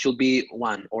should be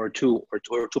 1 or 2 or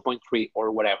 2.3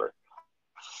 or whatever.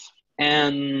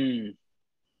 And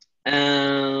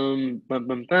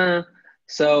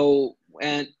so,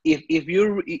 and if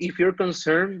you're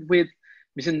concerned with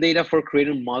missing data for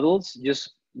creating models,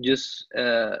 just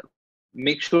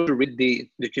make sure to read the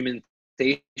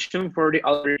documentation for the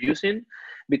algorithm you're using,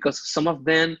 because some of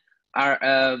them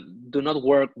are do not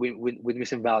work with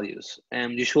missing values,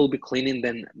 and you should be cleaning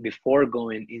them before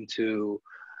going into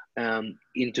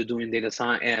doing data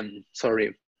science.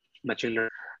 Machine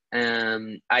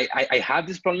learning. I had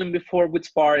this problem before with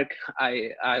Spark.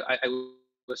 I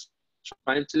was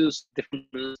trying to use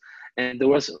different, and there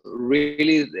was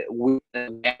really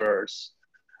errors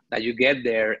that you get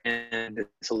there, and the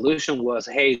solution was,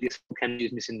 hey, this can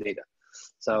use missing data.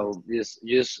 So just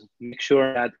make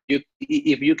sure that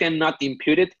if you cannot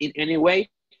impute it in any way,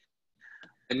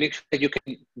 and make sure that you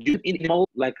can use it in mode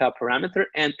like a parameter,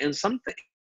 and something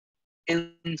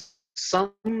in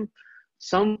some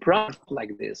problems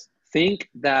like this. Think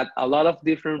that a lot of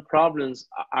different problems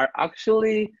are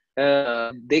actually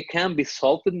they can be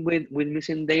solved with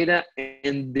missing data,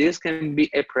 and this can be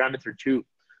a parameter too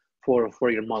for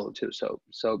your model too. So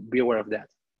be aware of that.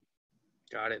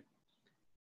 Got it.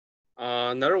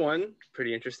 Another one,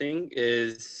 pretty interesting,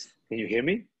 is... Can you hear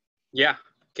me? Yeah.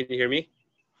 Can you hear me?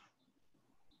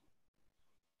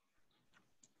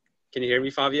 Can you hear me,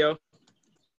 Fabio?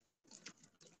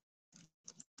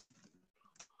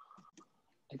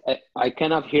 I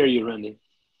cannot hear you, Randy.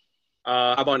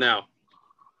 How about now?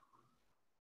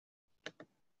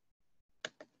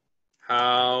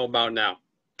 How about now?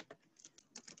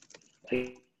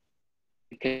 Yours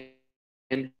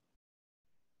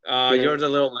a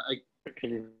little like...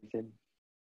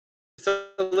 It's a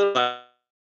little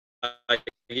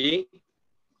laggy.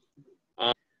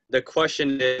 The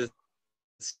question is,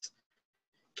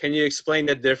 can you explain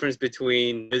the difference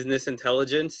between business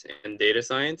intelligence and data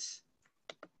science?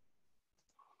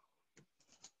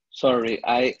 Sorry,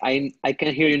 I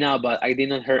can hear you now, but I did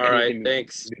not hear anything. All right,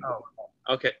 thanks. Oh,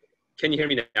 okay. Can you hear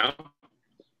me now?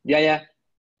 Yeah.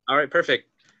 All right, perfect.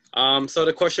 So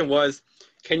the question was,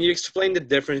 can you explain the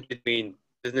difference between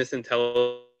business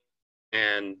intelligence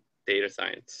and data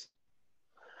science?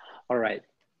 All right,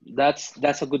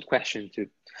 that's a good question too.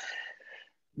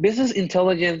 Business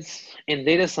intelligence and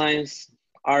data science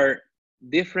are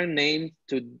different names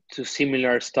to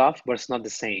similar stuff, but it's not the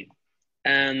same.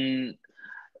 And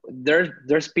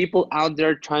there's people out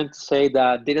there trying to say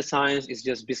that data science is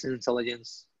just business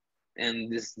intelligence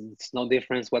and this it's no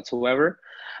difference whatsoever.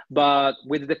 But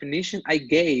with the definition I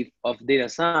gave of data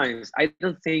science, I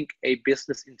don't think a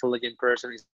business intelligent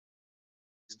person is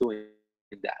doing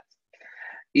that.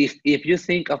 If you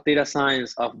think of data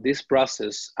science of this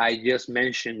process I just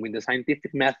mentioned with the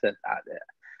scientific method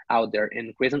out there in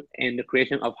the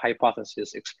creation of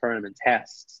hypotheses, experiment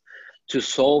tests to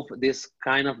solve this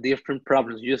kind of different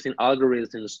problems using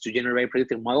algorithms to generate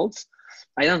predictive models,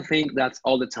 I don't think that's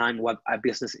all the time what a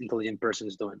business intelligent person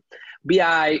is doing.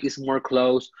 BI is more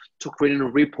close to creating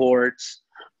reports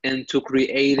and to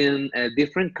creating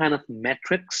different kind of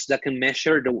metrics that can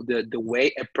measure the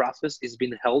way a process is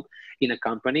being held in a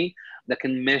company, that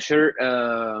can measure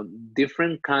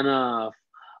different kind of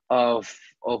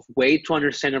of way to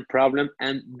understand a problem,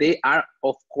 and they are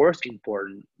of course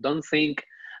important. Don't think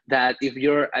that if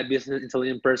you're a business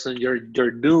intelligent person you're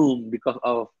doomed because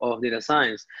of data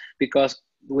science, because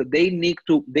they need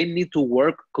to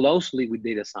work closely with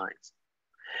data science,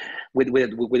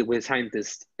 with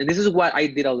scientists. And this is what I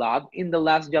did a lot in the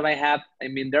last job I had. I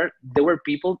mean, there were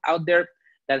people out there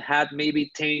that had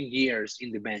maybe 10 years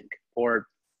in the bank or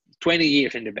 20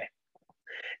 years in the bank,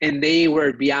 and they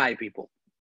were BI people.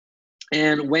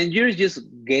 And when you're just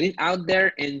getting out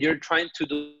there and you're trying to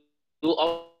do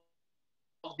all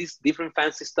these different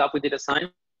fancy stuff with data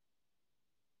science,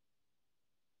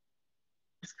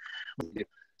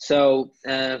 so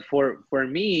for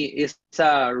me, it's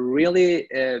a really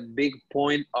big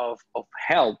point of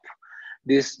help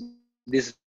this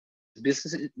this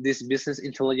this business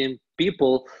intelligent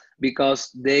people,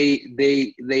 because they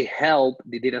help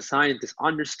the data scientists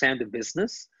understand the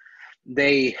business.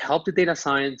 They help the data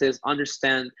scientists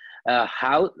understand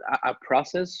how a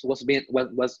process was being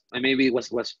was maybe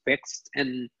was fixed,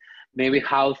 and maybe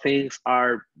how things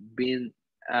are being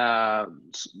uh,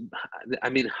 I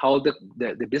mean how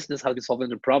the business how to solving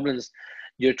the problems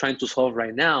you're trying to solve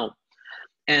right now.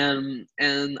 And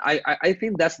I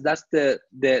think that's the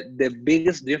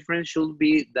biggest difference should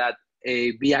be that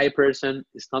a BI person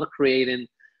is not creating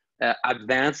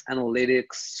advanced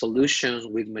analytics solutions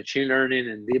with machine learning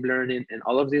and deep learning and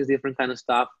all of these different kind of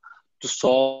stuff to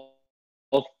solve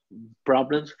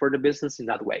problems for the business in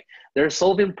that way. They're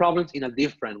solving problems in a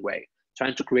different way,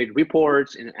 trying to create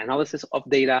reports and analysis of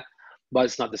data, but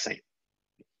it's not the same.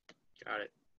 Got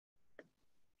it.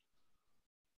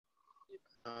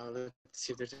 Let's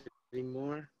see if there's any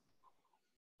more.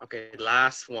 Okay,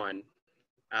 last one.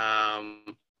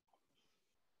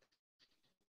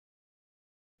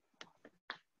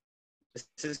 This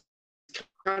is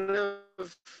kind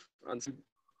of on some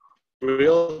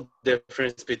real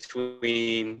difference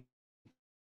between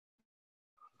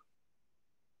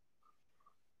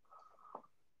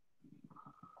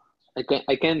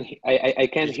I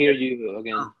can't hear you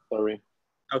again. Sorry.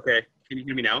 Okay, can you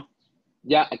hear me now?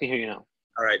 Yeah, I can hear you now.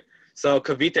 All right. So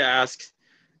Kavita asks,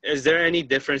 is there any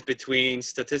difference between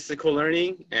statistical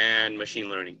learning and machine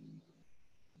learning?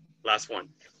 Last one.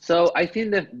 So I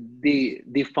think that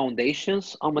the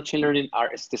foundations of machine learning are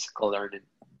statistical learning.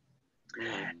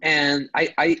 And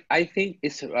I think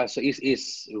it's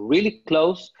really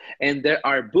close, and there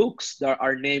are books that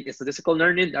are named statistical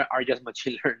learning that are just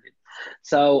machine learning.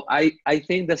 So I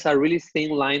think there's a really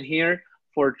thin line here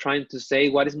for trying to say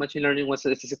what is machine learning, what's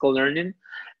statistical learning.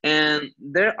 And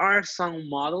there are some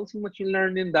models in machine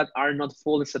learning that are not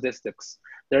full in statistics.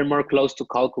 They're more close to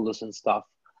calculus and stuff.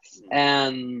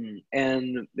 And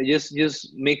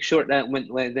just make sure that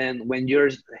when you're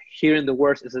hearing the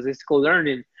words statistical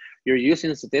learning, you're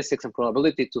using statistics and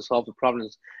probability to solve the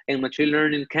problems. And machine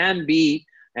learning can be,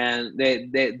 and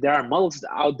there are models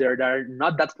out there that are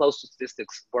not that close to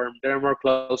statistics, or they're more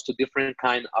close to different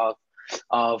kind of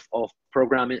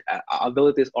programming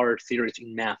abilities or theories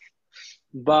in math.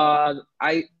 But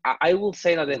I will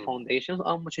say that the foundations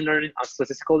of machine learning are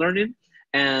statistical learning,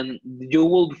 and you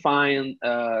will find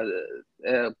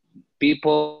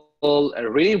people,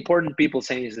 really important people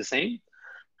saying it's the same.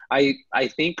 I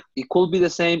think it could be the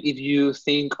same if you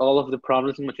think all of the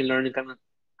problems in machine learning can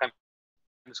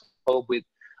solve with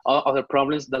all other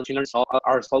problems that machine learning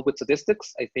are solved with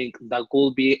statistics. I think that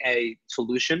could be a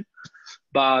solution.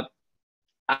 But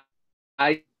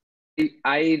I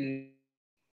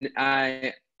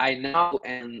I now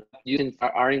and using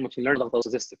R in machine learning of those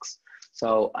statistics.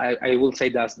 So I will say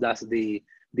that's the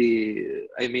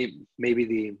I mean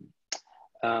maybe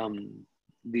um,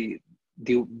 the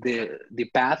the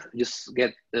path just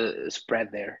get spread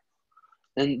there.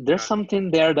 And there's something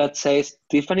there that says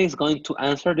Tiffany is going to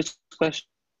answer this question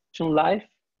live.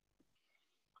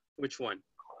 Which one?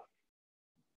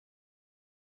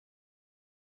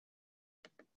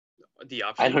 The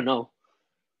option? I don't know.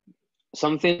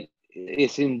 Something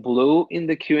is in blue in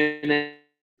the Q&A.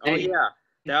 Oh yeah,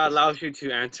 that allows you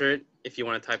to answer it if you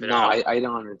want to type it No, out. I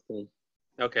don't understand.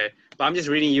 Okay, but I'm just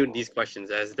reading you these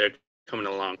questions as they're coming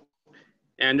along.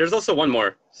 And there's also one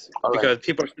more because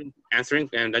people are still answering,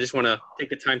 and I just want to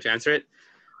take the time to answer it.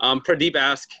 Pradeep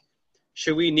asked,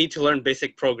 should we need to learn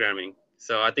basic programming?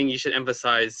 So I think you should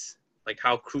emphasize like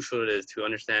how crucial it is to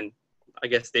understand, I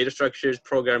guess, data structures,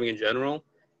 programming in general,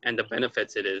 and the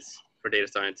benefits it is for data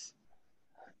science.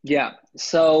 Yeah,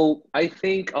 so I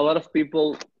think a lot of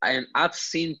people, and I've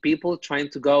seen people trying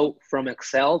to go from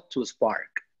Excel to Spark.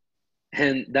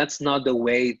 And that's not the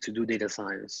way to do data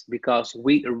science, because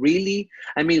we really,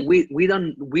 I mean,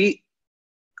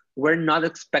 we're not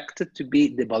expected to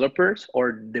be developers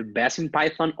or the best in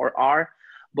Python or R,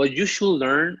 but you should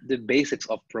learn the basics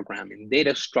of programming,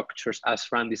 data structures, as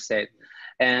Randy said,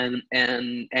 and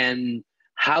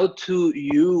how to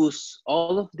use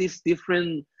all of these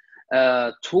different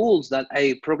tools that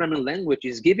a programming language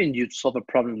is giving you to solve a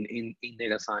problem in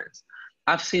data science.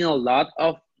 I've seen a lot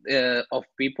of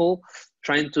people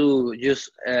trying to just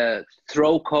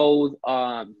throw code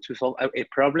to solve a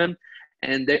problem,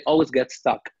 and they always get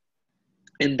stuck.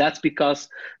 And that's because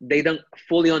they don't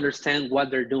fully understand what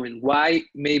they're doing. Why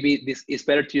maybe this is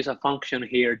better to use a function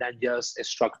here than just a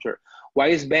structure? Why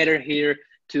is better here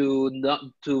to not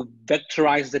to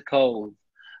vectorize the code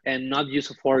and not use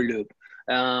a for loop?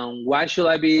 Why should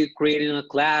I be creating a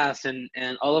class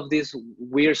and all of this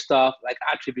weird stuff like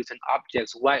attributes and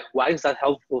objects? Why is that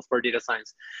helpful for data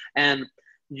science? And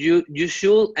you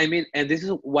should, I mean, and this is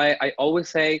why I always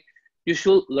say you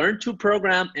should learn to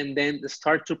program and then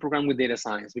start to program with data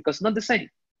science, because it's not the same.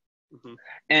 Mm-hmm.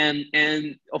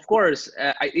 And of course,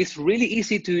 it's really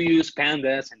easy to use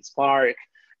pandas and Spark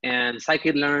and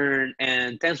scikit-learn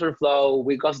and TensorFlow,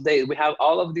 because we have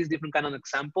all of these different kind of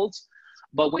examples.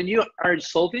 But when you are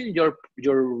solving your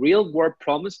real world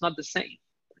problem, it's not the same.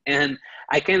 And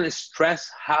I can stress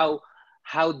how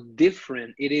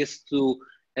different it is to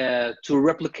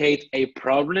replicate a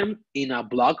problem in a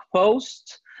blog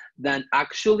post than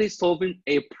actually solving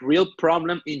a real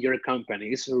problem in your company.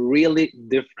 It's really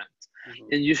different. Mm-hmm.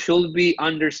 And you should be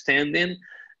understanding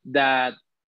that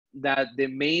the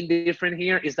main difference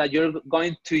here is that you're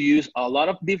going to use a lot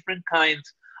of different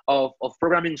kinds of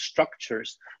programming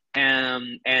structures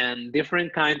and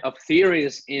different kind of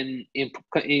theories in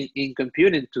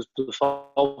computing to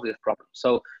solve this problem.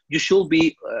 So you should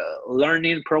be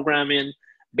learning programming,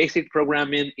 basic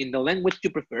programming in the language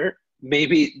you prefer.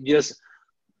 Maybe just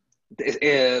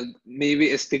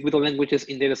maybe stick with the languages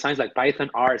in data science like Python,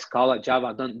 R, Scala,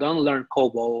 Java. Don't learn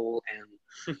COBOL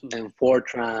and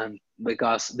Fortran,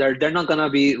 because they're not gonna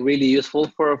be really useful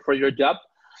for your job.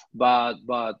 But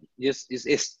just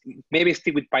maybe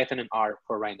stick with Python and R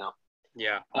for right now.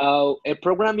 Yeah. A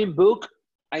programming book,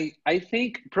 I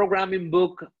think programming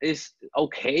book is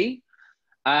okay.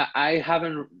 I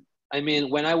haven't. I mean,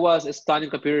 when I was studying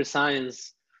computer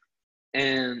science,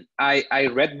 and I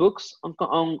read books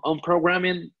on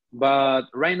programming, but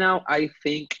right now I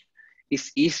think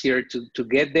it's easier to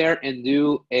get there and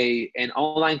do an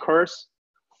online course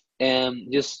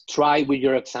and just try with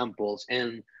your examples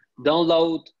and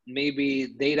download maybe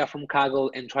data from Kaggle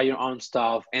and try your own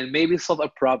stuff and maybe solve a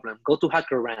problem. Go to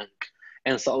HackerRank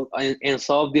and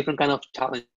solve different kind of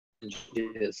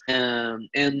challenges and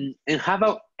have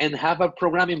a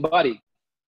programming buddy.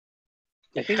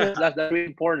 I think that's really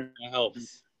important. That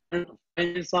helps.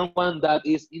 Find someone that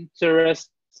is interested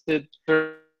in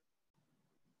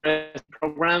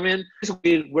programming. This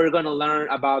week we're gonna learn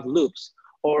about loops,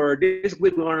 or this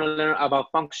week we're gonna learn about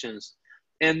functions.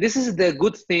 And this is the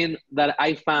good thing that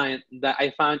I found in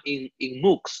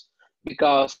MOOCs,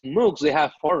 because in MOOCs they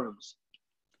have forums,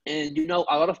 and you know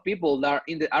a lot of people that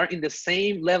are in the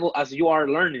same level as you are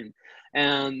learning.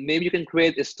 And maybe you can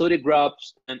create study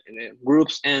groups and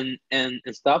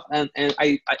stuff. And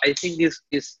I think this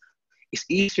is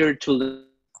easier to learn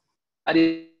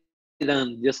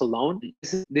than just alone.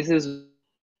 This is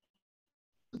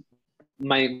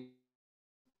my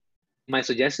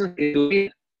suggestion is to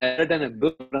be better than a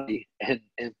book and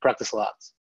practice a lot.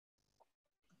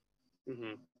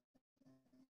 Mm-hmm.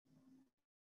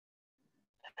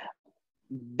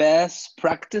 best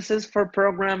practices for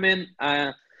programming.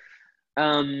 Can I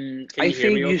you hear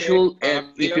think me you okay, should, if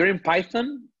Fabio? you're in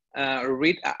Python,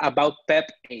 read about PEP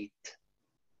 8.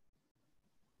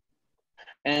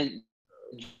 And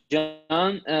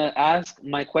John asked,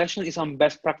 my question is on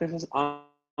best practices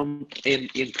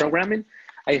in programming.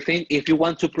 I think if you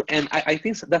want to, and I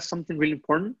think that's something really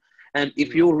important. And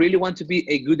if you really want to be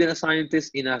a good data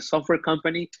scientist in a software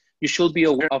company, you should be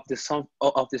aware of the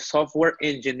software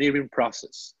engineering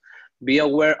process. Be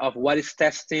aware of what is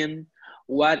testing,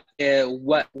 why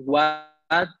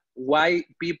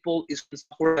people is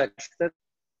software tested.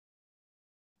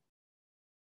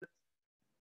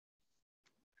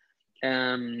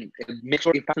 Make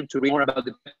sure it's important to read more about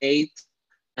the 8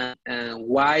 and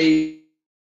why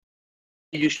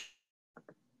you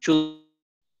should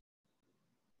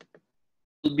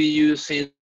be using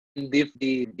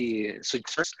the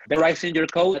suggestions. Memorizing your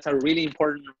code, that's a really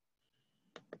important,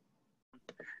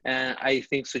 I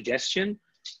think, suggestion.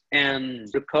 And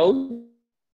your code,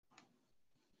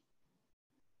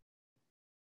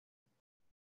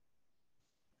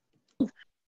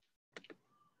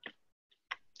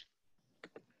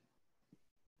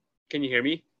 Can you hear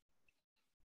me?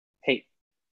 hey,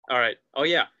 All right. Oh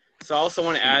yeah. So I also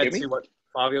want to can you hear add to me? what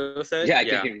Fabio said. Yeah, I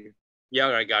can Yeah. hear you. Yeah.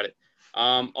 I got it.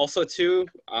 Also too,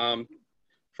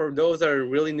 for those that are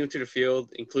really new to the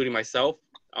field, including myself,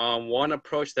 one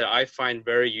approach that I find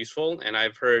very useful, and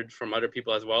I've heard from other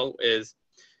people as well, is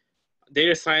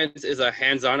data science is a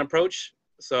hands-on approach.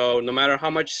 So no matter how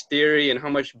much theory and how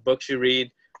much books you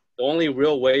read, the only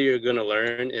real way you're going to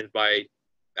learn is by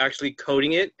actually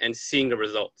coding it and seeing the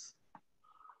results.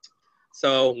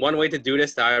 So one way to do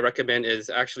this that I recommend is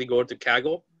actually go to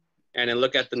Kaggle and then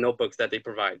look at the notebooks that they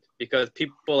provide, because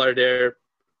people are there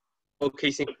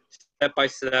showcasing step by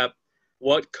step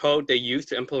what code they use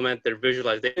to implement their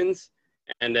visualizations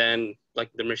and then like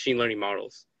the machine learning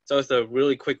models. So it's a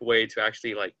really quick way to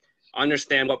actually like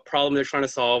understand what problem they're trying to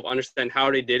solve, understand how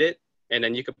they did it, and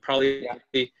then you could probably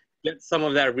get some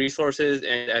of that resources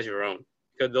and as your own,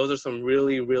 because those are some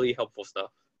really, really helpful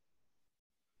stuff.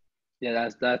 Yeah,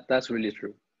 that's really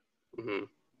true. Mm-hmm.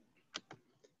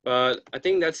 But I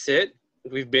think that's it.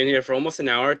 We've been here for almost an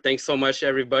hour. Thanks so much,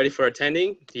 everybody, for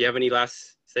attending. Do you have any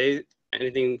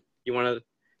anything you want to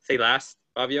say last,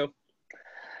 Fabio?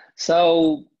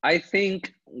 So I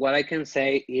think what I can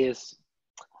say is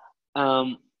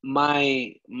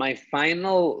my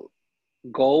final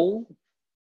goal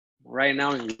right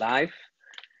now in life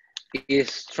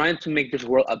is trying to make this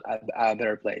world a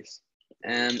better place.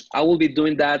 And I will be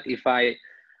doing that if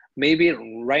maybe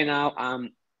right now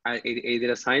I'm a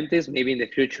data scientist, maybe in the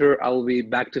future I will be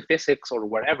back to physics or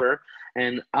whatever,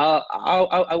 and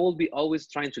I will be always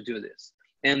trying to do this.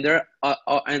 And there are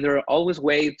always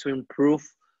ways to improve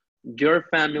your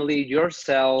family,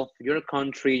 yourself, your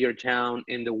country, your town,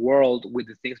 in the world with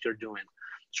the things you're doing.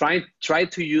 Try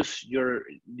to use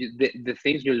the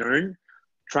things you learn.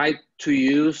 Try to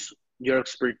use your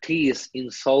expertise in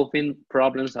solving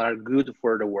problems that are good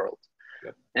for the world.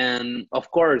 Yep. And of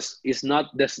course, it's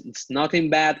nothing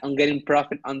bad on getting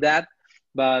profit on that,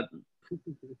 but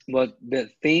the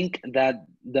think that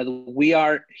we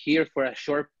are here for a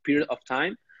short period of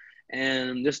time,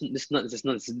 and there's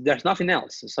nothing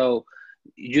else. So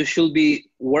you should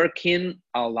be working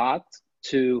a lot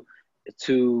to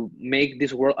make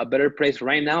this world a better place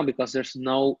right now, because there's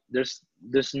no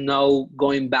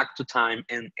going back to time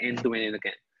and doing it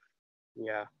again.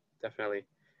 Yeah, definitely.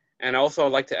 And also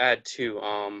I'd like to add too,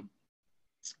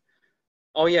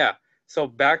 oh yeah, so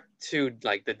back to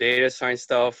like the data science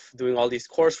stuff, doing all these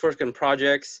coursework and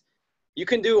projects. You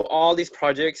can do all these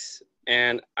projects,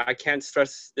 and I can't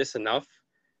stress this enough.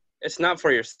 It's not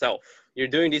for yourself. You're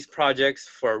doing these projects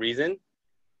for a reason,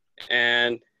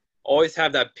 and always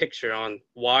have that picture on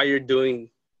why you're doing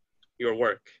your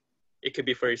work. It could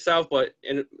be for yourself, but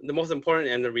the most important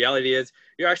and the reality is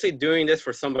you're actually doing this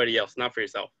for somebody else, not for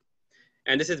yourself.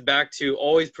 And this is back to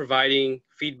always providing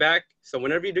feedback. So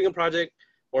whenever you're doing a project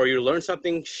or you learn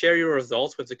something, share your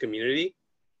results with the community,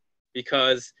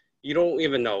 because you don't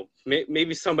even know.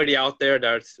 Maybe somebody out there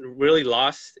that's really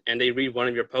lost and they read one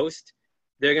of your posts,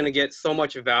 they're gonna get so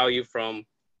much value from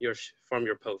your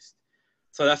post.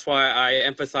 So that's why I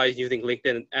emphasize using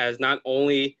LinkedIn as not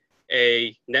only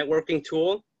a networking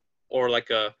tool or like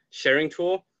a sharing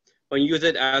tool, but use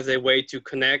it as a way to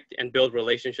connect and build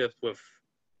relationships with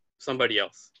somebody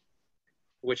else,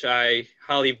 which I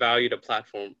highly value the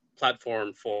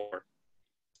platform for.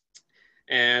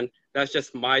 And that's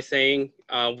just my saying.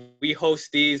 We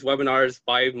host these webinars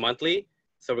bi-monthly,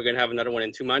 so we're gonna have another one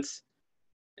in 2 months.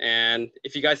 And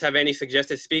if you guys have any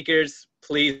suggested speakers,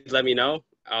 please let me know.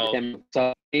 Oh, So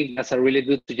I think that's a really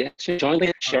good suggestion. Join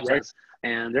the shares,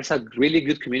 and there's a really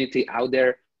good community out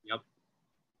there. yep.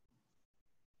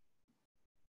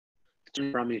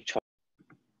 From each other.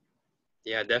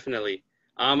 Yeah, definitely.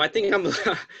 I think I'm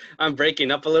I'm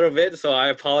breaking up a little bit, so I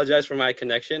apologize for my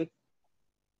connection.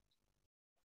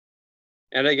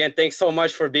 And again, thanks so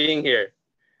much for being here.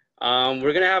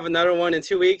 We're gonna have another one in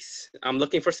 2 weeks. I'm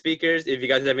looking for speakers. If you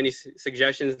guys have any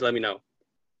suggestions, let me know.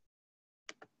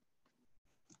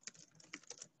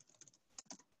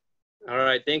 All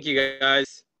right, thank you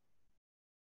guys.